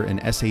either an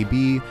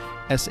SAB,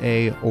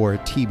 SA, or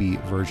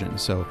TB version.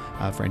 So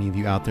for any of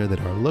you out there that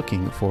are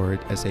looking for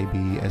SAB,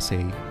 SA,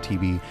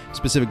 TB,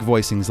 specific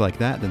voicings like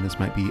that, then this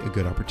might be a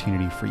good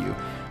opportunity for you.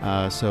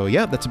 So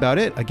yeah, that's about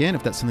it. Again,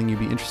 if that's something you'd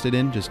be interested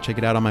in, just check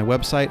it out on my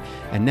website.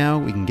 And now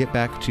we can get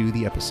back to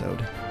the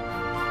episode.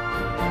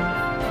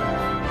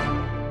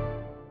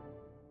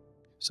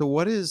 So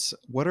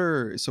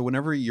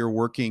whenever you're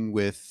working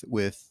with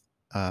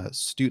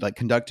like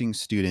conducting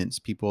students,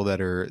 people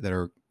that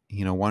are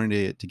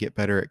wanting to get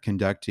better at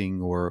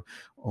conducting, or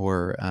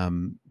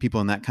people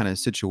in that kind of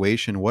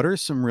situation, what are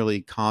some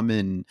really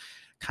common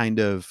kind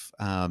of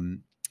I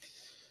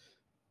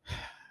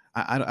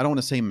don't want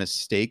to say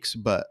mistakes,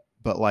 but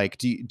like,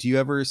 do you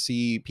ever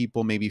see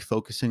people maybe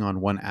focusing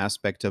on one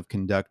aspect of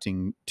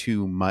conducting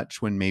too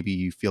much when maybe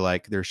you feel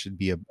like there should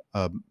be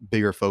a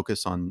bigger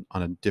focus on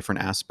a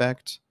different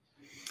aspect?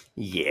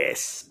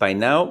 Yes. By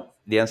now,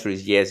 the answer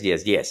is yes,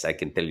 yes, yes. I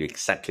can tell you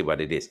exactly what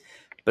it is.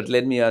 But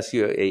let me ask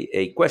you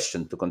a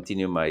question to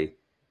continue my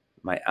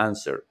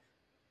answer.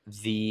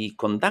 The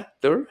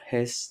conductor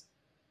has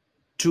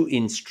two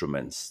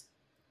instruments,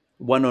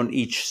 one on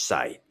each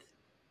side.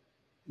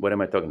 What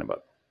am I talking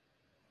about?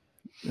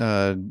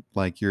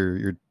 Like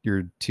your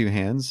two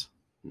hands?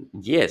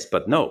 Yes,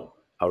 but no.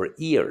 Our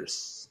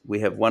ears. We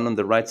have one on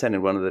the right side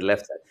and one on the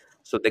left side.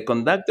 So the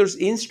conductor's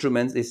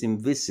instrument is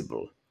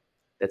invisible.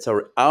 That's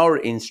our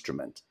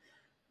instrument.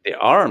 The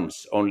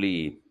arms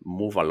only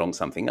move along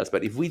something else.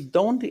 But if we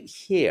don't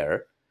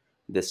hear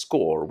the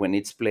score when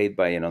it's played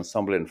by an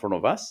ensemble in front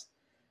of us,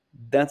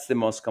 that's the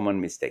most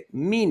common mistake.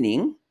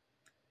 Meaning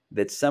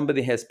that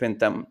somebody has spent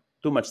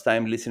too much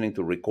time listening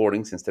to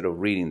recordings instead of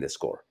reading the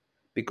score.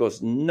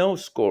 Because no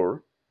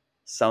score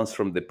sounds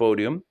from the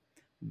podium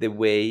the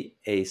way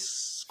a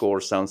score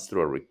sounds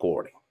through a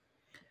recording.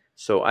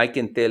 So I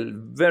can tell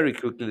very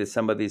quickly that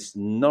somebody's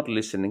not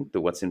listening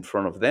to what's in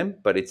front of them,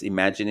 but it's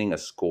imagining a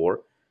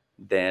score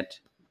that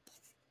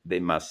they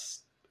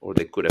must or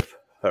they could have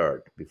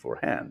heard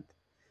beforehand.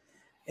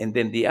 And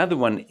then the other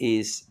one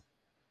is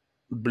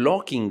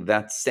blocking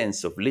that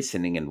sense of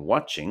listening and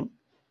watching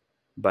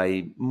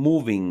by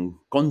moving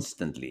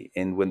constantly.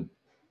 And when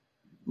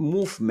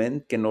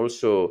movement can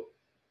also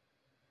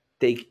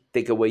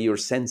take away your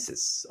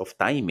senses of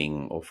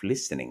timing, of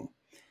listening.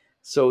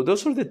 So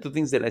those are the two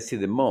things that I see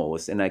the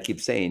most. And I keep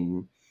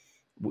saying,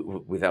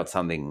 without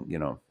sounding,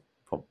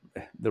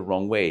 the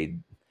wrong way,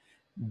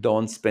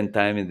 don't spend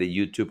time in the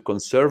YouTube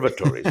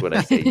conservatory is what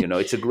I say.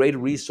 It's a great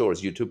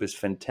resource. YouTube is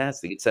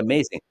fantastic. It's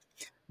amazing.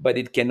 But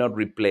it cannot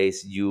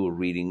replace you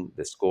reading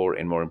the score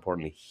and, more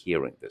importantly,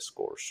 hearing the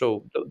score.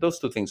 So those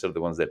two things are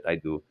the ones that I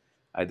do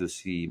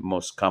see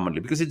most commonly,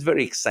 because it's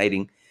very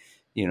exciting,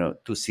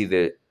 to see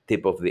the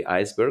tip of the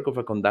iceberg of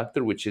a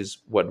conductor, which is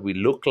what we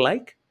look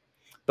like.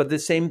 But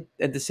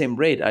at the same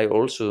rate, I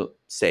also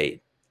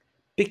say,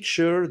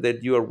 picture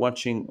that you are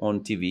watching on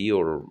TV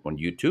or on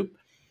YouTube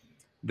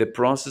the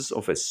process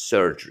of a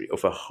surgery,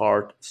 of a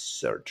heart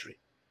surgery.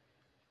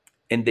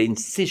 And the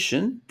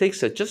incision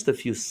takes just a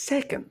few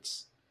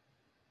seconds.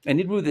 And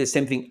it will be the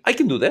same thing. I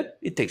can do that.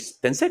 It takes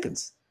 10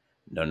 seconds.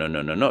 No, no,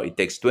 no, no, no. It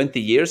takes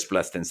 20 years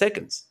plus 10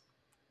 seconds.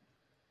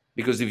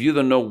 Because if you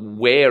don't know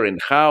where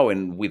and how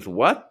and with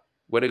what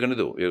are you going to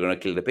do? You're going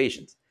to kill the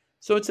patient.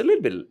 So it's a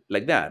little bit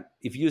like that.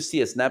 If you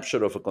see a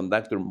snapshot of a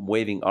conductor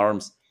waving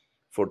arms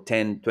for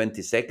 10,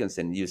 20 seconds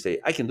and you say,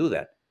 I can do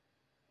that.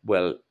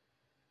 Well,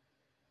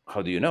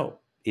 how do you know?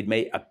 It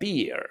may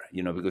appear,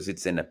 because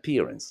it's an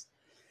appearance.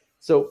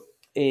 So,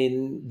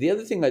 and the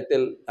other thing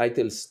I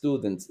tell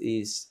students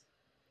is,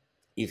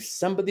 if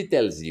somebody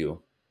tells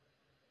you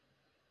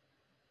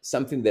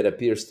something that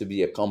appears to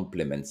be a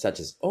compliment, such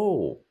as,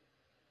 oh,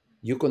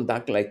 you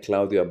conduct like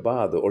Claudio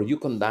Abbado, or you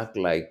conduct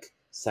like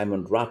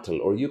Simon Rattle,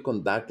 or you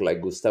conduct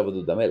like Gustavo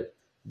Dudamel,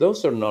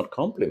 those are not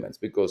compliments,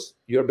 because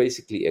you're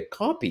basically a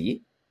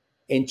copy,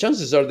 and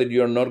chances are that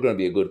you're not going to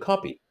be a good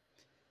copy.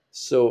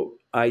 So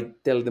I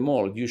tell them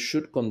all, you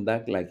should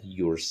conduct like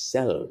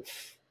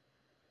yourself,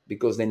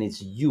 because then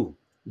it's you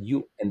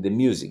and the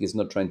music is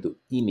not trying to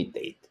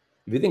imitate.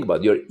 If you think about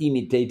it, you're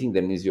imitating,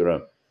 that means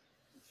you're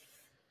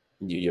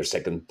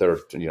second, third,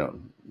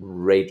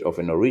 rate of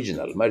an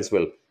original. Might as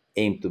well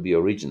aim to be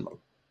original.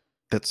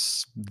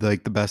 That's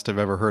like the best I've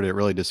ever heard it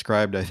really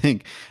described. I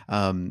think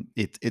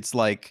it's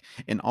like,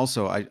 and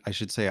also I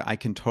should say, I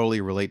can totally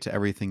relate to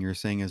everything you're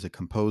saying as a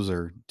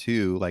composer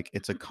too. Like,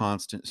 it's a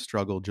constant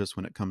struggle just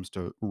when it comes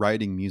to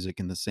writing music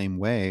in the same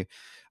way.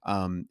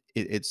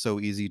 It's so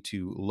easy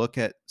to look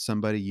at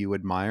somebody you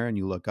admire and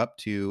you look up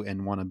to and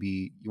you want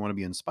to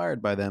be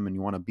inspired by them and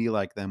you want to be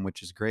like them,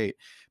 which is great,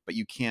 but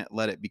you can't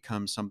let it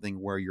become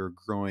something where you're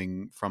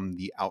growing from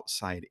the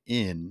outside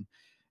in.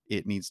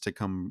 It needs to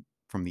come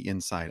from the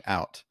inside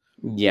out.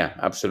 Yeah,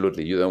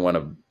 absolutely. You don't want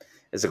to,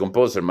 as a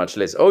composer, much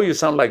less, oh, you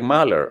sound like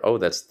Mahler. Oh,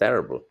 that's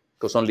terrible.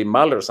 Because only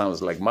Mahler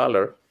sounds like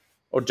Mahler,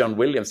 or John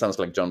Williams sounds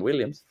like John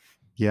Williams.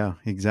 Yeah,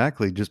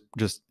 exactly. Just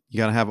you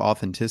got to have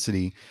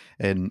authenticity.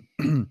 And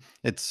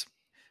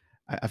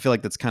I feel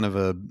like that's kind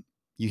of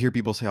you hear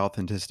people say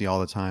authenticity all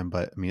the time,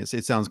 but I mean,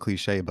 it sounds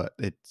cliche, but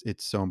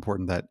it's so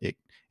important that it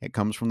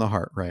comes from the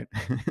heart, right?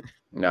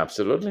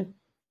 Absolutely.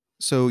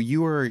 So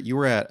you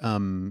were at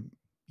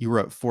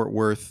Fort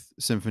Worth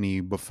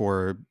Symphony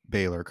before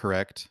Baylor,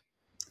 correct?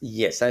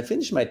 Yes, I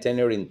finished my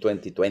tenure in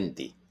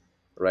 2020,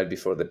 right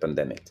before the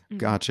pandemic.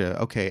 Gotcha.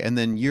 Okay, and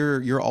then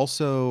you're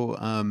also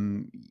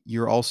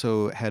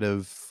head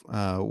of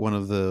one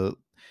of the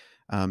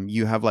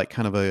you have like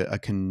kind of a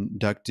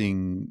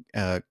conducting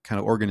kind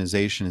of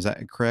organization. Is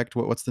that correct?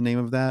 What's the name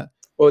of that?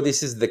 Oh,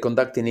 this is the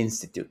Conducting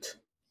Institute.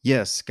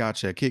 Yes,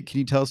 gotcha. Can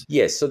you tell us?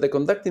 Yes, so the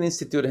Conducting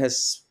Institute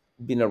has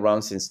been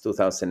around since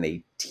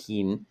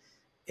 2018,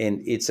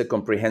 and it's a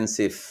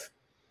comprehensive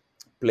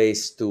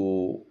place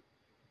to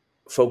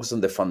focus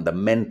on the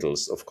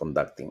fundamentals of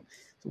conducting,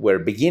 where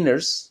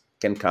beginners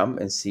can come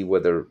and see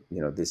whether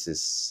this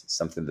is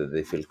something that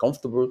they feel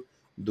comfortable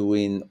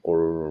doing,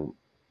 or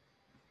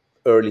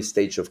early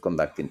stage of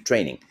conducting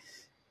training.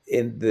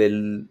 And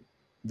the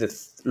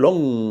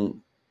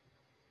long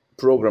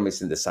program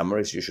is in the summer.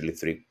 It's usually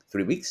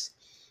three weeks,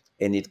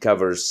 and it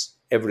covers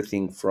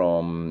everything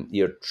from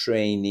ear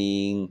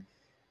training,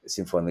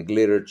 symphonic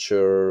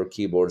literature,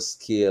 keyboard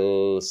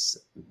skills,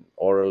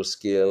 oral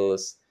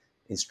skills,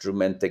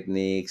 instrument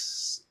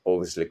techniques,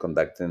 obviously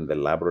conducting the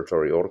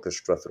laboratory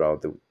orchestra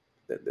throughout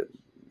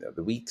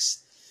the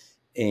weeks.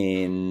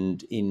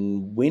 And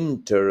in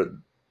winter,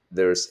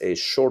 there's a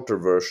shorter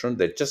version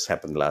that just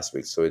happened last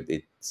week. So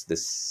it's the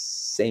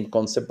same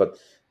concept, but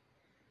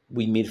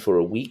we meet for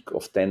a week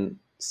of 10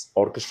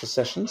 orchestra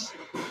sessions.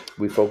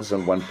 We focus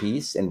on one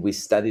piece and we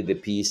study the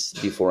piece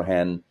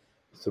beforehand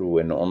through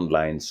an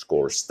online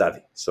score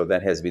study. So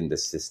that has been the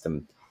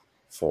system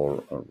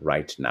for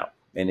right now.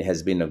 And it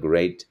has been a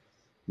great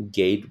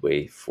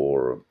gateway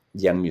for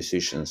young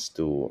musicians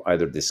to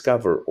either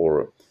discover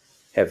or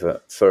have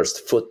a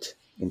first foot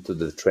into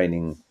the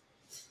training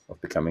of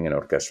becoming an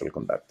orchestral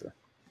conductor.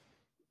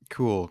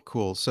 Cool,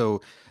 cool.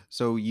 So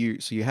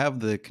you have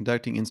the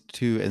Conducting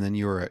Institute, and then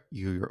you were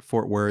at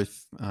Fort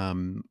Worth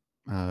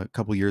a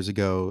couple years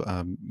ago.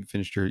 You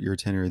finished your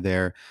tenure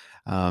there,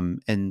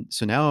 and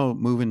so now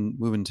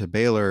moving to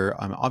Baylor.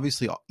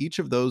 Obviously, each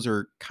of those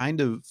are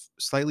kind of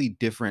slightly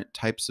different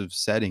types of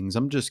settings.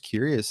 I'm just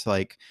curious,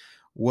 like,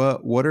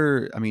 what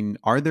are I mean,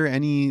 are there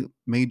any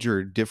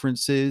major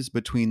differences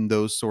between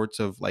those sorts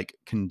of like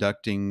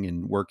conducting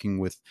and working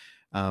with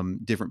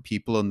different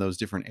people in those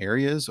different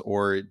areas,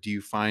 or do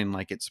you find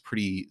like it's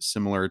pretty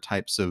similar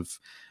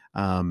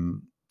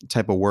um,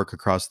 type of work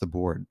across the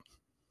board?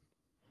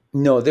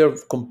 No, they're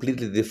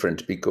completely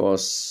different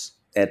because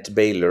at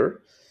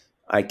Baylor,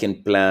 I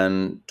can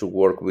plan to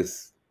work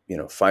with,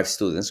 5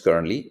 students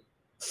currently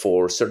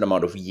for a certain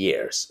amount of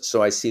years.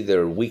 So I see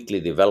their weekly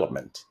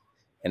development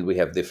and we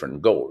have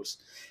different goals.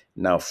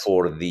 Now,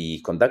 for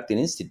the Conducting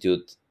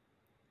Institute,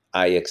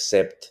 I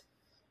accept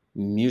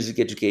music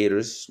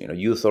educators,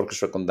 youth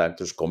orchestra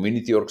conductors,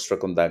 community orchestra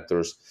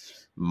conductors,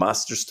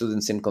 master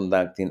students in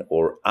conducting,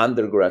 or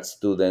undergrad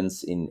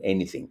students in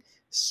anything.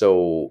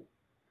 So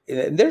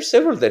there are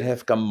several that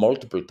have come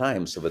multiple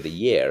times over the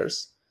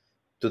years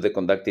to the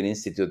Conducting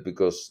Institute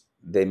because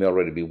they may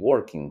already be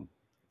working,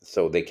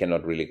 so they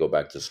cannot really go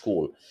back to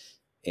school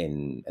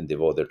and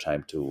devote their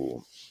time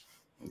to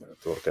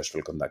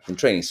orchestral conducting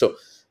training. So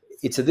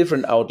it's a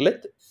different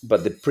outlet,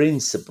 but the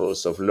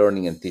principles of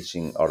learning and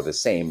teaching are the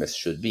same as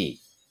should be.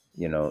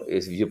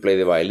 If you play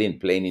the violin,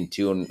 playing in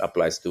tune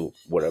applies to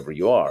wherever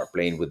you are.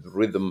 Playing with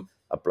rhythm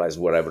applies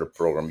whatever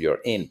program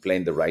you're in.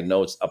 Playing the right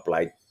notes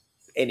apply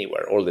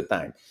anywhere, all the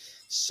time.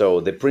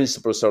 So the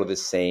principles are the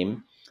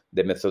same.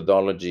 The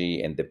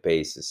methodology and the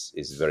pace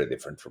is very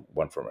different from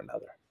one from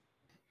another.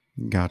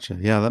 Gotcha.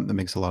 Yeah, that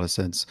makes a lot of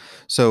sense.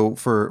 So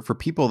for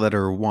people that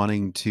are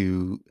wanting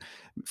to,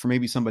 for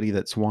maybe somebody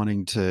that's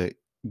wanting to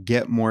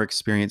get more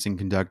experience in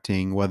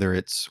conducting, whether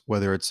it's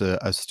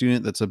a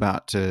student that's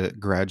about to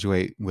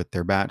graduate with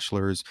their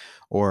bachelor's,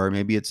 or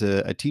maybe it's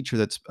a teacher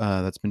that's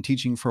been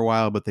teaching for a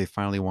while, but they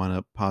finally want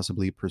to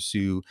possibly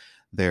pursue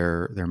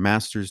their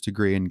master's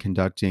degree in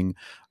conducting.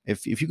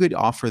 If you could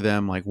offer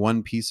them like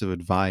one piece of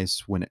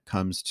advice when it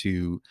comes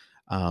to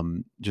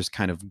just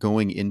kind of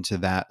going into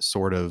that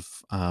sort of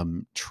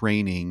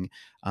training,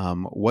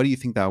 what do you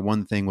think that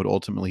one thing would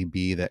ultimately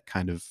be that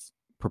kind of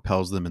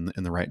propels them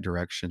in the right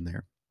direction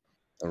there?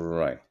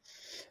 Right.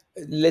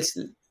 Let's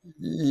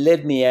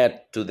Let me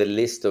add to the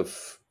list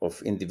of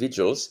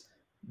individuals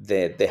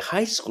that the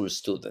high school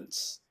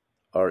students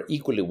are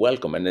equally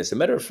welcome. And as a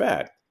matter of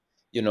fact,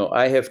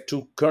 I have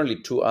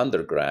currently two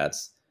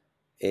undergrads,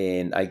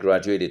 and I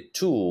graduated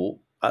two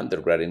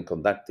undergrad in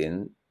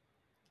conducting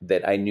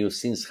that I knew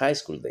since high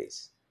school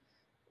days,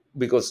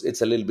 because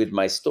it's a little bit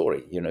my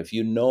story. If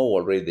you know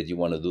already that you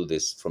want to do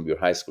this from your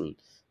high school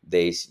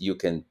days, you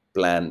can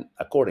plan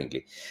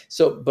accordingly.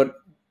 So, but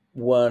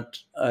what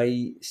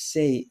I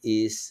say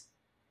is,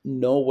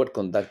 know what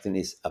conducting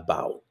is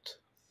about.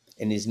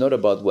 And it's not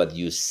about what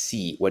you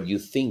see, what you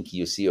think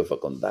you see of a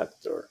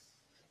conductor,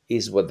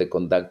 is what the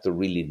conductor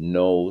really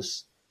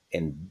knows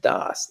And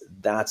thus,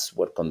 that's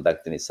what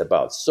conducting is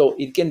about. So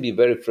it can be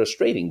very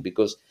frustrating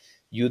because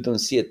you don't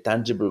see a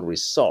tangible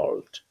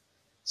result.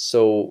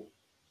 So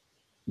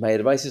my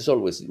advice is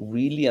always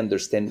really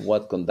understand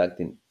what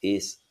conducting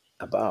is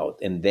about,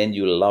 and then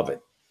you'll love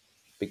it,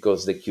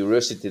 because the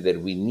curiosity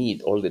that we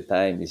need all the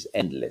time is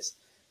endless.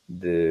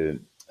 The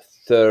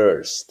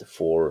thirst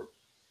for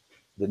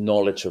the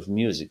knowledge of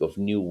music, of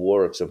new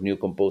works, of new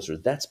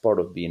composers, that's part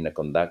of being a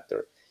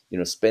conductor.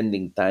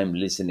 Spending time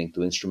listening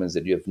to instruments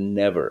that you have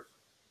never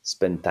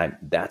spent time,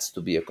 that's to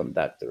be a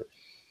conductor.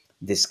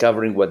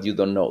 Discovering what you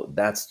don't know,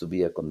 that's to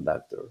be a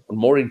conductor. Or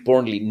more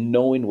importantly,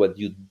 knowing what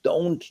you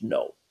don't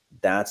know,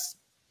 that's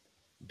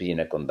being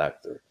a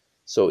conductor.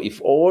 So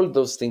if all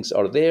those things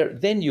are there,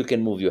 then you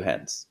can move your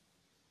hands.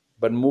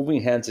 But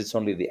moving hands is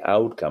only the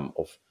outcome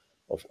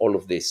of all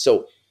of this.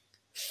 So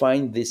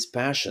find these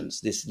passions,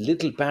 these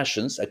little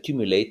passions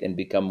accumulate and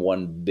become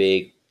one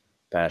big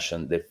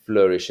passion that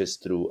flourishes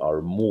through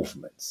our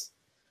movements.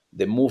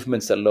 The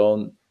movements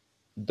alone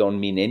don't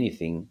mean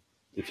anything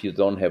if you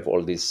don't have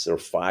all these sort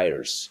of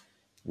fires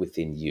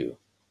within you.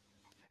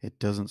 It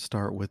doesn't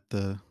start with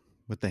the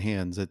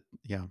hands.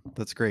 Yeah,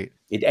 that's great.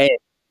 It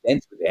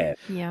ends with ends.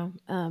 Yeah.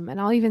 And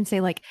I'll even say,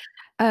 like,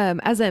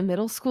 as a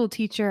middle school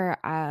teacher,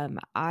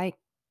 I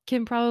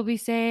can probably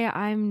say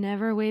I'm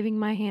never waving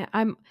my hand.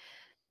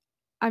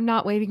 I'm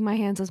not waving my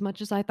hands as much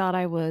as I thought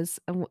I was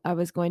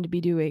going to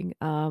be doing,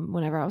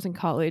 whenever I was in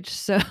college.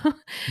 So,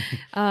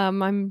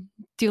 I'm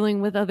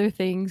dealing with other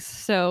things.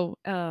 So,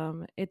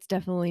 it's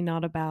definitely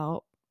not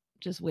about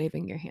just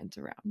waving your hands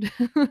around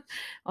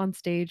on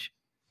stage.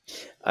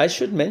 I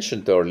should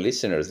mention to our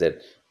listeners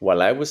that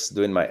while I was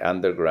doing my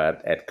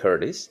undergrad at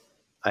Curtis,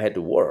 I had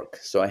to work.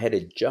 So I had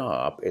a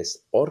job as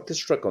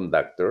orchestra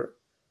conductor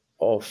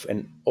of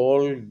an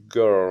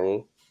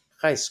all-girl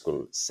high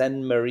school,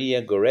 San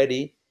Maria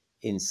Goretti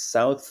in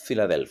South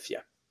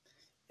Philadelphia.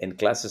 And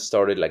classes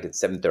started like at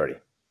 7:30.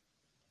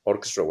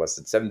 Orchestra was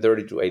at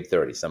 7:30 to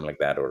 8:30, something like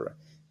that, or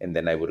and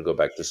then I would go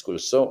back to school.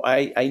 So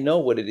I know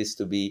what it is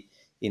to be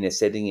in a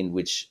setting in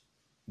which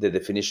the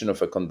definition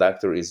of a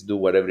conductor is do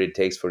whatever it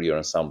takes for your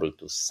ensemble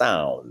to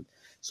sound.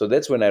 So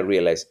that's when I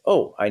realized,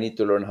 oh, I need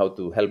to learn how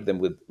to help them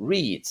with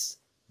reeds,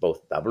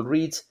 both double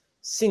reeds,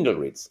 single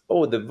reeds.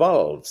 Oh, the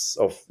valves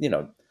of,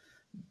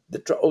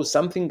 oh,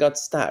 something got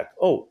stuck.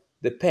 Oh,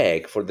 the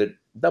peg for the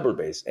double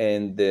bass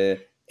and the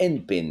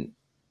end pin.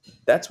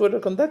 That's what a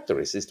conductor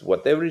is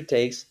whatever it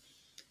takes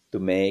to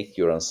make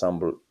your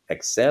ensemble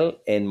excel,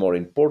 and more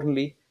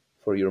importantly,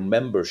 for your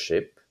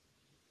membership,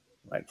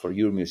 right, for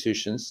your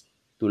musicians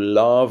to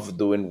love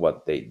doing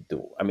what they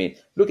do. I mean,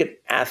 look at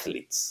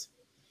athletes.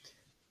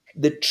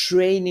 The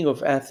training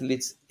of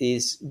athletes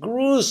is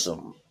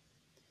gruesome.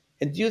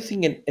 And do you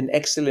think an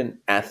excellent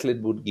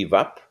athlete would give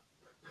up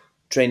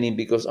training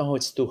because, oh,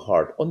 it's too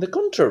hard? On the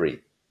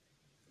contrary,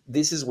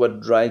 this is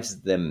what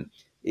drives them,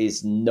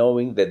 is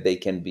knowing that they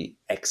can be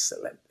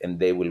excellent and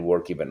they will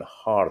work even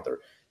harder.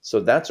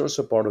 So that's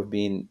also part of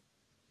being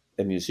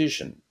a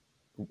musician.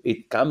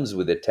 It comes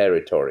with the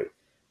territory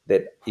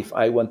that if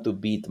I want to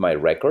beat my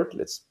record,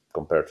 let's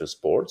compare to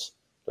sports,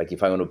 like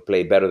if I want to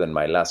play better than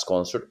my last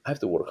concert, I have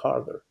to work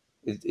harder.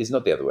 It's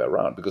not the other way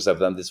around, because I've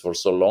done this for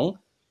so long.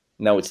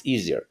 Now it's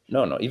easier.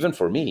 No, even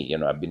for me,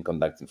 I've been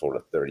conducting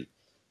for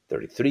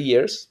 33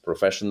 years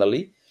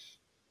professionally.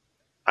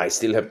 I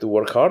still have to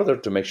work harder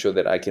to make sure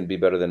that I can be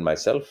better than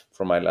myself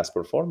from my last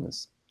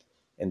performance.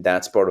 And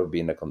that's part of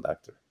being a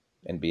conductor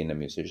and being a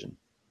musician.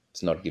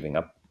 It's not giving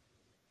up.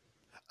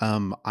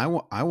 I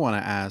want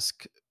to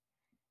ask,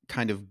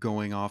 kind of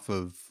going off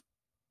of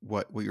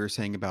what you were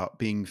saying about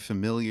being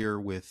familiar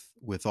with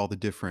all the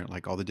different,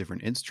 like all the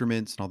different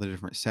instruments and all the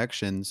different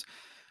sections.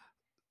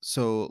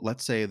 So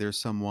let's say there's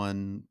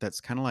someone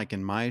that's kind of like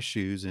in my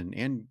shoes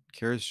and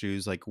Kara's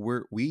shoes. Like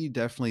we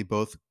definitely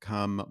both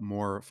come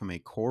more from a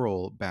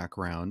choral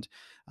background,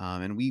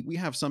 and we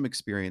have some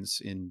experience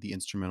in the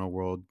instrumental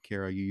world.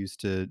 Kara, you used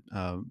to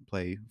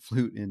play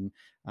flute in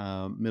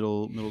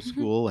middle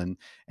school,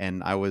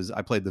 and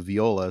I played the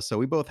viola. So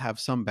we both have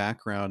some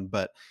background.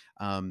 But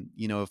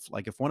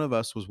if one of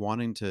us was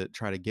wanting to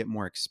try to get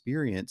more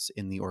experience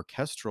in the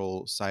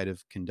orchestral side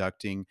of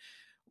conducting,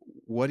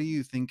 what do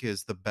you think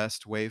is the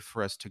best way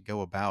for us to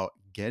go about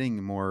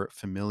getting more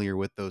familiar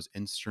with those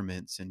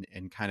instruments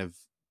and kind of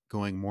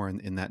going more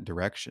in that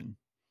direction?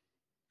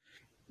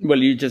 Well,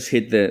 you just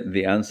hit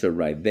the answer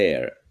right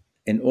there.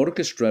 An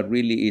orchestra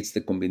really is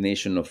the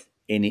combination of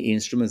any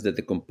instruments that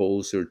the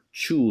composer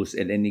choose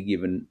at any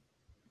given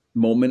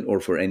moment or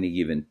for any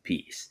given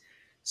piece.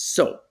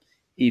 So,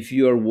 if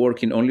you are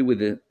working only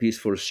with a piece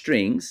for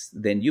strings,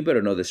 then you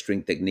better know the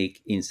string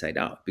technique inside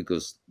out,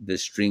 because the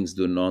strings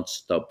do not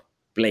stop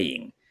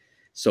playing.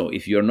 So,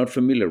 if you're not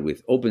familiar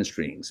with open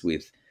strings,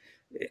 with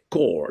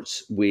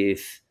chords,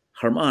 with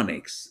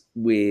harmonics,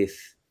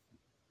 with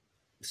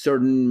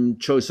certain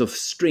choice of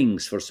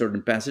strings for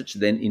certain passage,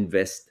 then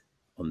invest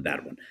on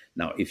that one.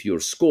 Now, if your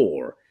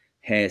score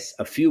has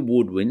a few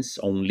woodwinds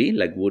only,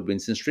 like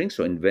woodwinds and strings,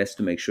 so invest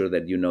to make sure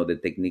that you know the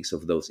techniques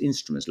of those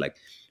instruments, like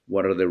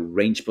what are the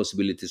range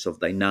possibilities of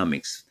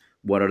dynamics,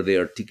 What are the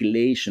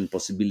articulation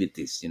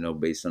possibilities,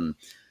 based on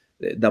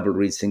double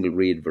reed, single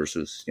reed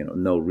versus,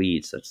 no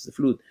reed, such as the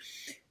flute.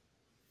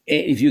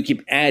 And if you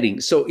keep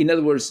adding, so in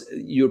other words,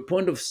 your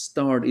point of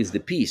start is the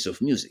piece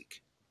of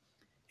music.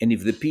 And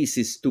if the piece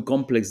is too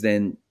complex,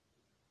 then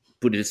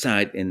put it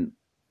aside and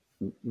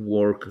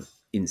work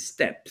in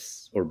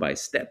steps or by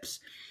steps.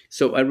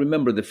 So I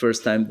remember the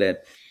first time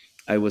that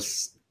I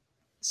was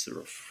sort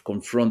of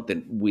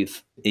confronted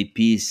with a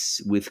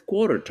piece with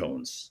quarter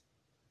tones.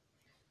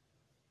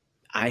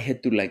 I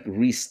had to like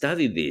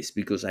restudy this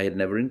because I had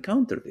never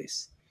encountered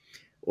this.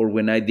 Or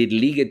when I did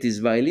Ligetti's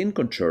violin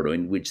concerto,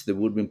 in which the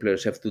woodwind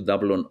players have to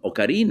double on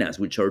ocarinas,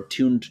 which are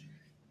tuned,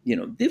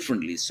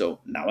 differently. So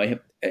now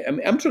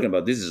I'm talking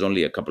about this is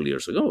only a couple of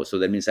years ago. So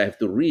that means I have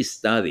to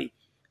restudy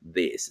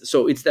this.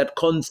 So it's that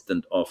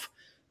constant of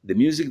the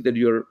music that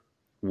you're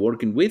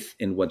working with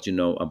and what you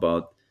know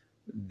about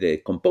the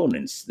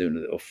components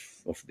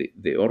of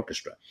the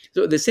orchestra.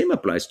 So the same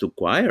applies to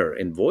choir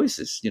and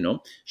voices.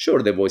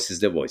 Sure, the voice is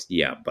the voice.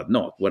 Yeah, but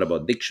not. What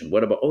about diction?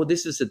 What about, oh,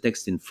 this is a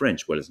text in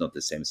French. Well, it's not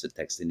the same as a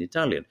text in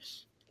Italian.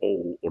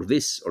 Or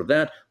this or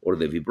that, or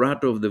the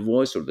vibrato of the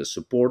voice, or the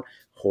support,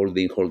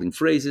 holding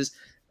phrases.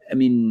 I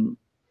mean,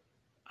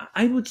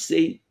 I would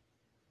say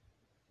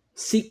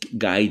seek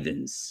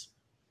guidance.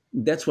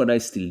 That's what I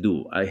still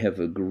do. I have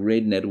a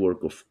great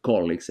network of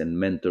colleagues and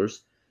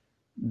mentors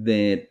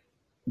that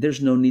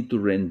there's no need to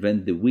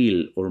reinvent the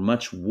wheel, or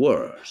much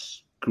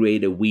worse,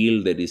 create a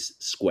wheel that is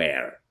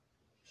square.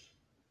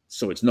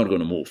 So it's not going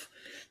to move.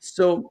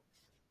 So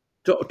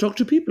talk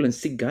to people and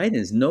seek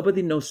guidance.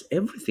 Nobody knows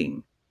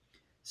everything.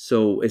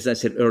 So, as I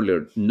said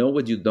earlier, know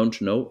what you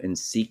don't know and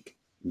seek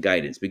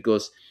guidance,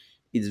 because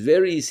it's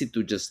very easy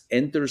to just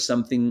enter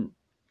something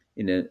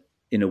in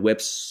a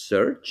web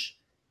search,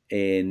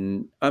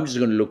 and I'm just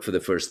going to look for the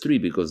first three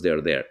because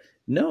they're there.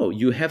 No,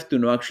 you have to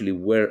know actually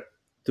where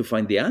to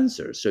find the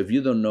answers. So if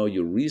you don't know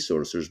your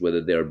resources,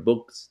 whether they are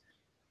books,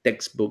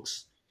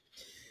 textbooks,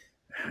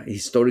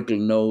 historical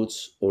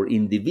notes, or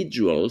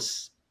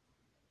individuals,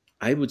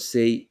 I would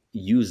say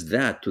use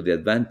that to the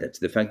advantage.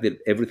 The fact that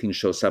everything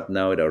shows up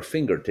now at our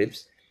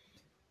fingertips,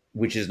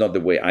 which is not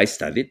the way I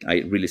studied.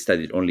 I really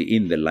studied only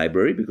in the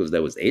library because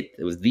that was it.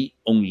 It was the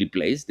only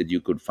place that you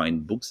could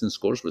find books and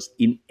scores, was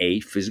in a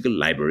physical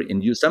library.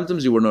 And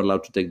sometimes you were not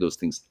allowed to take those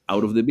things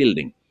out of the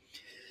building.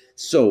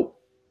 So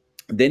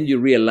then you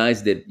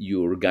realize that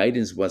your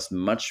guidance was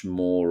much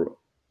more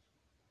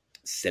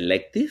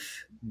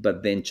selective,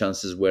 but then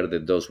chances were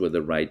that those were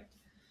the right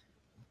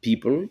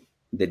people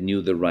that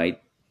knew the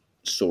right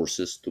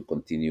sources to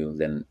continue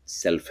then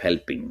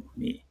self-helping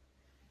me.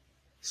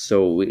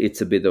 So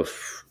it's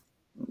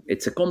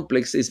a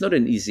complex, it's not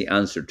an easy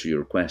answer to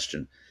your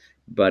question,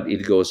 but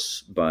it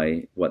goes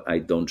by what I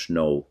don't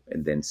know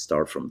and then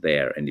start from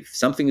there. And if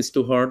something is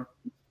too hard,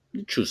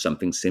 you choose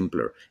something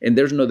simpler. And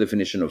there's no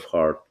definition of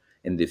hard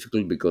and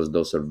difficult, because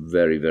those are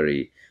very,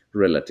 very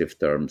relative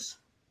terms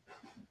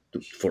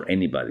for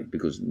anybody,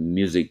 because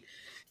music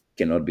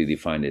cannot be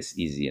defined as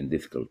easy and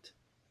difficult.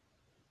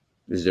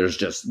 There's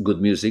just good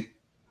music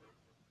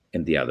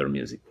and the other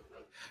music.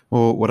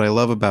 Well, what I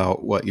love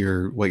about what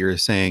you're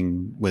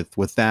saying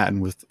with that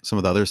and with some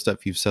of the other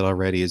stuff you've said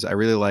already is I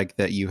really like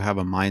that you have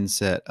a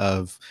mindset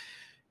of,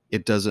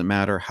 it doesn't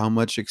matter how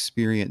much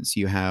experience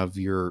you have,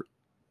 you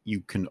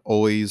can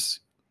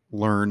always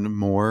learn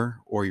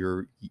more, or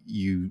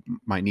you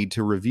might need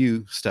to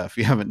review stuff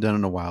you haven't done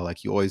in a while.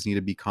 Like, you always need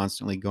to be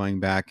constantly going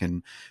back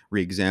and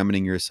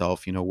re-examining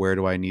yourself. Where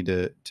do I need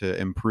to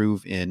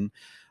improve in?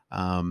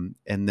 And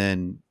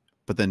then,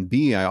 but then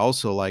B, I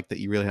also like that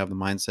you really have the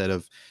mindset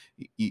of,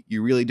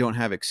 you really don't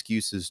have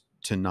excuses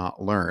to not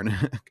learn.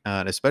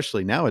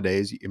 Especially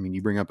nowadays. I mean,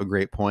 you bring up a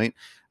great point.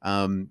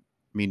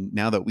 I mean,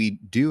 now that we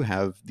do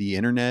have the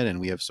internet and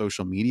we have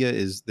social media,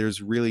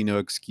 there's really no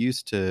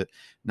excuse to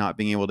not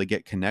being able to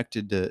get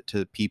connected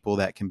to people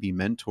that can be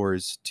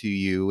mentors to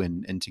you,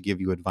 and to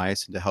give you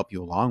advice and to help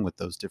you along with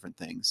those different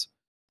things.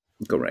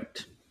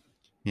 Correct.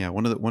 Yeah.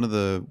 One of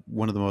the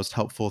most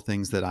helpful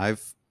things that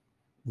I've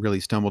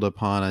really stumbled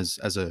upon as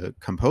a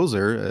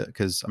composer,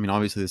 because I mean,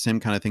 obviously the same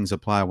kind of things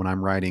apply when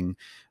I'm writing.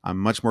 I'm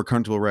much more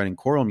comfortable writing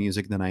choral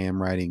music than I am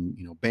writing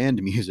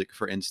band music,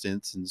 for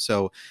instance. And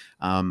so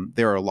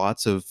there are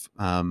lots of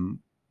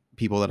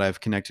people that I've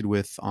connected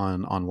with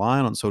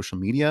online on social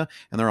media,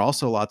 and there are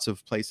also lots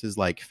of places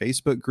like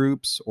Facebook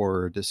groups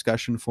or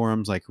discussion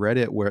forums like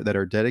Reddit that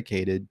are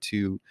dedicated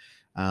to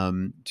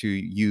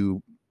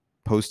you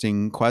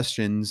posting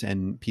questions,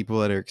 and people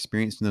that are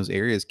experienced in those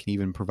areas can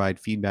even provide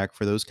feedback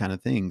for those kind of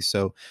things.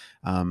 So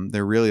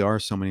there really are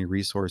so many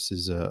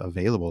resources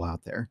available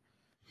out there.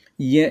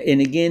 Yeah, and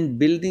again,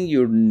 building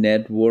your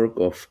network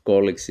of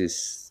colleagues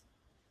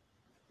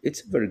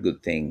it's a very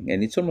good thing,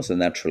 and it's almost a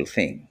natural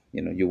thing.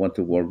 You want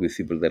to work with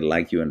people that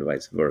like you and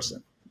vice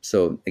versa.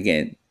 So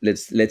again,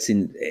 let's put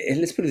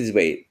it this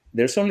way: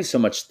 there's only so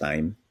much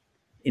time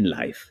in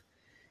life,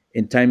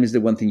 and time is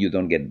the one thing you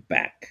don't get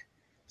back.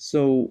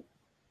 So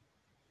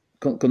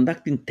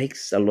conducting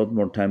takes a lot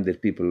more time than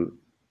people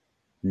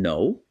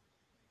know,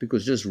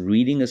 because just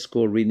reading a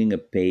score, reading a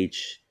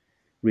page,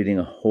 reading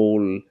a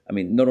whole, I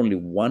mean, not only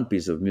one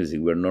piece of music,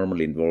 we're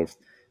normally involved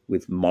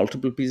with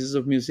multiple pieces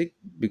of music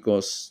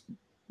because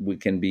we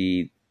can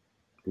be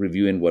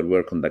reviewing what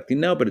we're conducting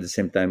now, but at the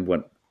same time,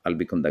 what I'll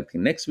be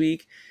conducting next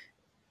week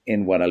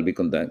and what I'll be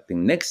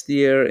conducting next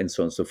year, and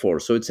so on and so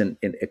forth. So it's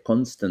a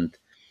constant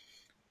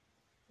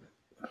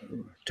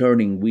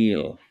turning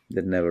wheel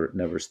that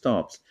never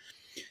stops.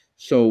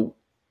 So,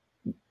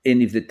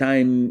 and if the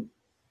time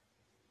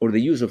or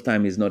the use of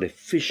time is not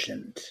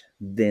efficient,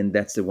 then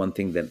that's the one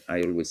thing that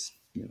I always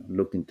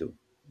look into.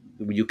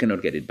 You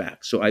cannot get it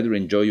back. So either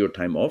enjoy your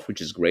time off,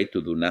 which is great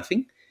to do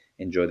nothing,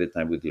 enjoy the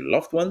time with your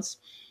loved ones,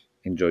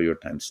 enjoy your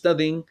time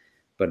studying,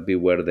 but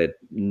beware that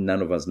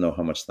none of us know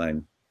how much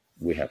time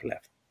we have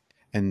left.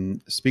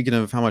 And speaking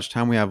of how much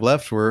time we have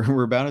left,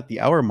 we're about at the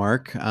hour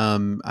mark.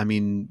 I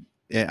mean,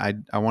 I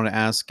want to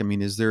ask. I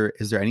mean, is there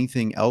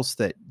anything else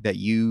that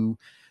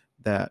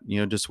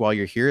just while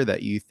you're here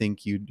that you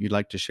think you'd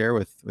like to share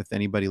with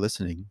anybody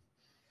listening?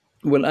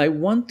 Well, I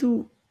want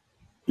to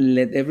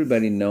let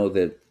everybody know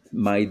that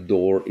my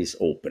door is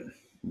open,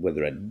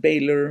 whether at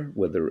Baylor,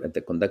 whether at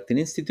the Conducting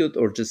Institute,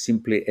 or just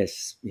simply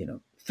as,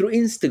 through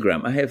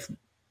Instagram. I have,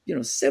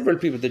 several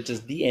people that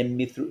just DM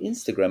me through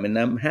Instagram, and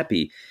I'm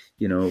happy,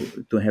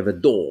 to have a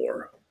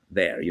door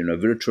there, a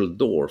virtual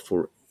door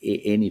for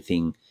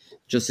anything.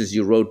 Just as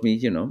you wrote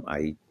me,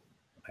 I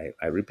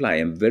reply.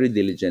 I'm very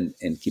diligent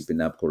in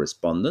keeping up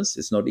correspondence.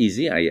 It's not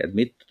easy, I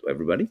admit to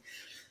everybody,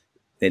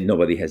 and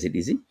nobody has it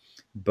easy,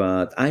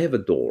 but I have a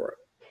door.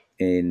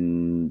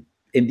 And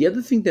the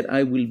other thing that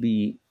I will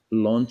be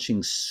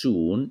launching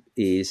soon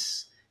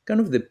is kind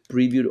of the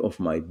preview of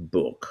my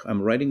book.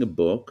 I'm writing a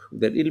book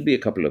that it'll be a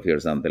couple of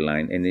years down the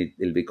line, and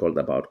it'll be called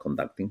About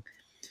Conducting,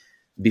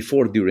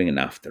 before, during, and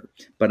after.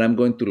 But I'm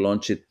going to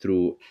launch it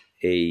through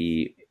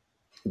a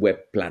web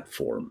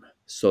platform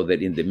so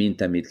that in the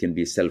meantime it can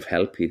be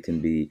self-help, it can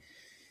be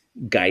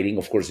guiding.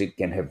 Of course, it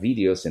can have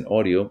videos and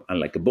audio,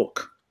 unlike a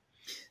book.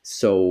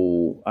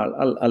 So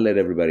I'll let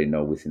everybody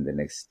know within the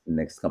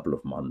next couple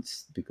of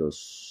months,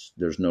 because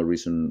there's no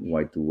reason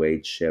why to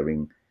wait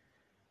sharing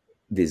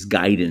this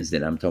guidance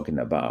that I'm talking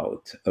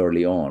about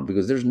early on,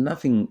 because there's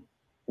nothing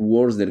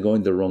worse than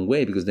going the wrong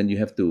way, because then you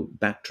have to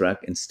backtrack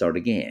and start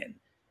again.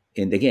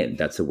 And again,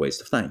 that's a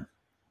waste of time,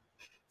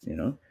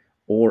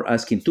 or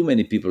asking too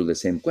many people the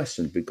same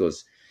questions.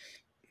 Because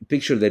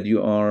picture that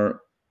you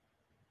are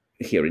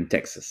here in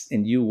Texas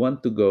and you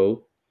want to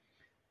go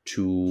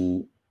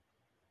to,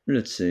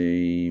 let's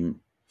say,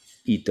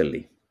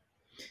 Italy.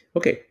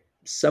 Okay,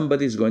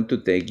 somebody's going to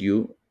take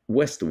you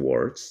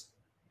westwards,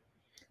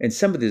 and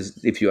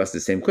somebody's, if you ask the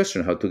same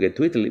question, how to get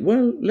to Italy,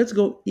 well, let's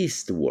go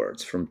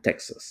eastwards from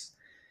Texas.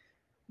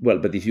 Well,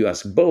 but if you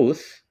ask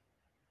both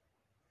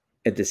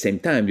at the same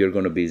time, you're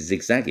going to be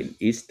zigzagging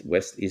east,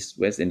 west,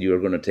 and you're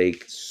going to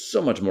take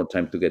so much more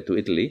time to get to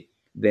Italy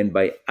than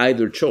by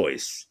either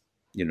choice.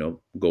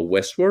 Go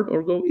westward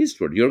or go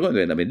eastward. You're going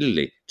to end up in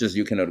Italy. Just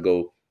you cannot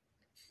go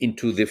in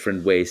two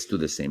different ways to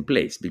the same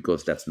place,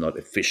 because that's not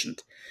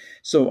efficient.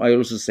 So I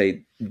also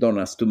say, don't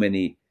ask too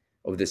many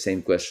of the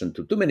same question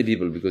to too many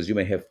people, because you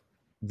may have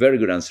very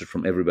good answers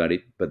from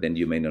everybody, but then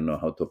you may not know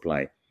how to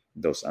apply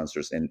those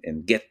answers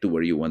and get to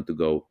where you want to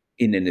go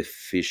in an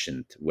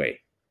efficient way.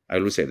 I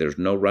always say there's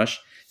no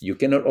rush. You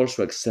cannot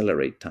also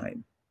accelerate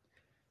time.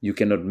 You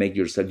cannot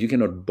you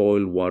cannot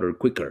boil water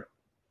quicker.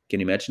 Can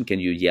you imagine? Can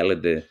you yell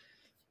at the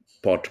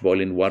pot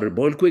boiling water,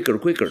 boil quicker,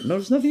 quicker? No,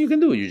 there's nothing you can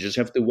do. You just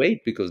have to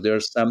wait, because there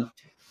are some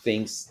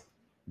things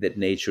that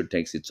nature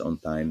takes its own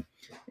time,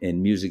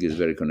 and music is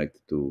very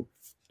connected to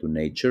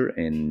nature,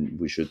 and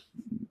we should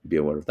be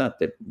aware of that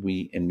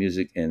we and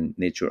music and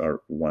nature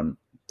are one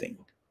thing.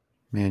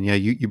 Man, yeah,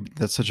 you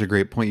that's such a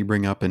great point you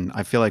bring up, and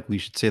I feel like we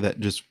should say that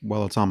just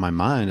while it's on my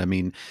mind. I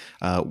mean,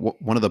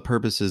 one of the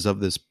purposes of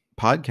this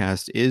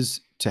podcast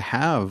is to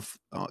have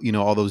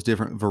all those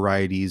different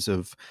varieties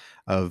of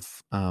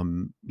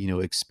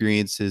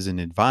experiences and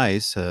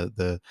advice,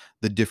 the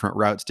different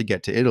routes to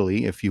get to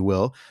Italy, if you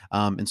will.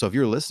 And so, if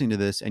you're listening to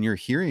this and you're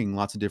hearing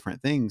lots of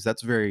different things,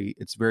 it's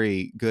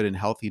very good and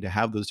healthy to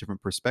have those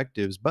different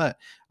perspectives. But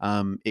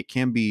it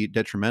can be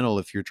detrimental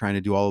if you're trying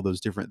to do all of those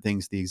different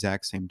things at the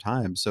exact same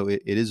time. So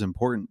it is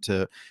important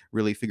to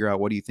really figure out,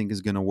 what do you think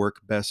is going to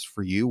work best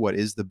for you? What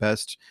is the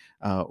best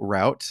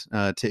route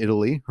to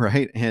Italy,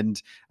 right?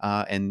 And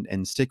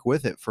stick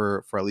with it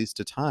for at least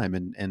a time,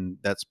 and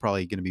that's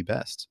probably going to be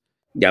best.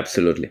 Yeah,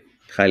 absolutely,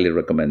 highly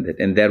recommended.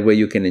 And that way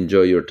you can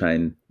enjoy your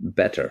time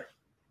better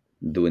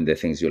doing the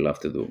things you love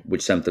to do,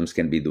 which sometimes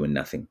can be doing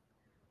nothing,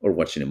 or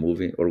watching a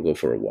movie, or go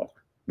for a walk,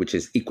 which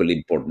is equally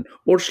important,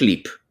 or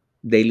sleep.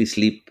 Daily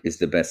sleep is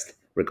the best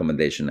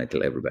recommendation I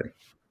tell everybody.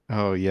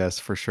 Oh yes,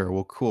 for sure.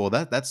 Well, cool.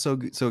 That's so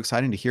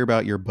exciting to hear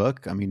about your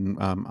book. I mean,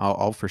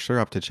 I'll for sure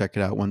have to check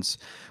it out once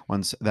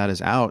that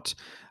is out.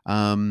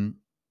 Um,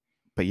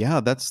 but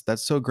yeah, that's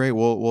so great.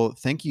 Well,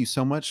 thank you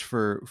so much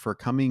for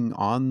coming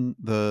on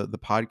the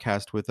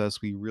podcast with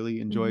us. We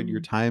really enjoyed your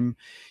Mhm. time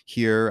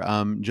here.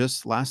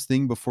 Just last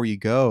thing before you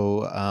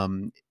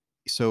go,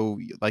 so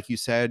like you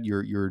said,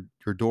 your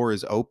door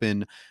is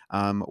open.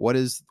 What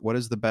is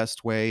the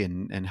best way,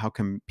 and how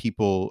can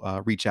people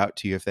reach out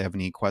to you if they have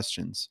any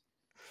questions?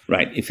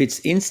 Right. If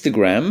it's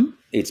Instagram,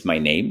 it's my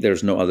name.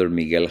 There's no other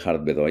Miguel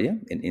Harth-Bedoya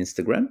in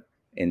Instagram,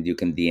 and you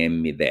can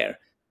DM me there.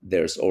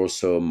 There's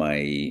also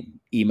my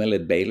email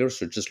at Baylor.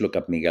 So just look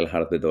up Miguel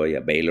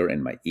Harth-Bedoya Baylor,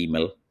 and my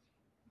email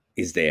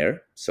is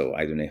there. So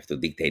I don't have to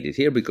dictate it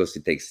here because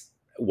it takes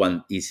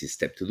one easy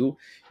step to do.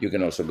 You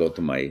can also go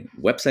to my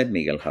website,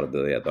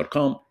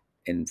 miguelharthbedoya.com,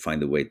 and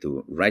find a way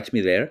to write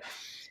me there.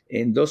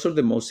 And those are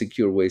the most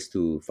secure ways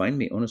to find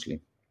me,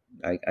 honestly.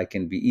 I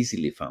can be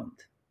easily found.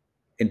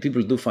 And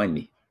people do find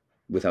me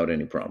without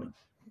any problem.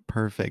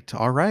 Perfect.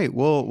 All right.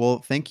 Well,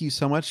 thank you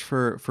so much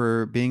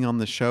for being on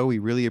the show. We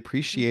really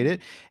appreciate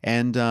it.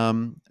 And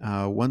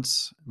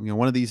once,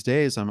 one of these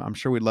days, I'm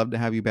sure we'd love to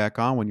have you back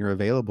on when you're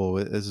available.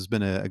 This has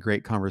been a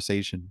great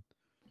conversation.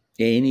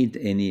 Any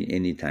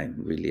time,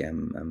 really.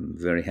 I'm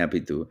very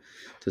happy to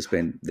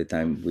spend the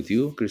time with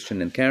you,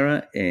 Christian and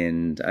Cara.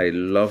 And I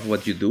love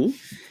what you do.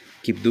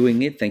 Keep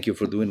doing it. Thank you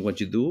for doing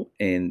what you do.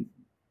 And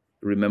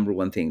remember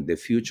one thing: the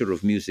future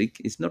of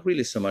music is not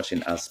really so much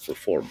in us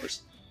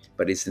performers,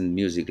 but it's in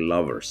music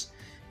lovers.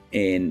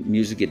 And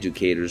music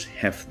educators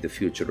have the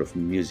future of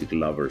music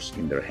lovers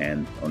in their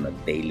hand on a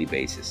daily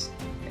basis.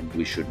 And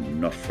we should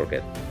not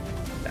forget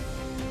that.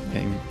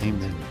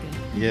 Amen.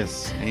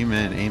 Yes.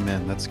 Amen.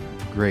 Amen. That's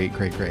great.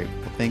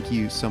 Well, thank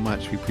you so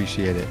much. We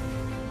appreciate it.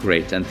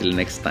 Great. Until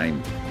next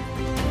time.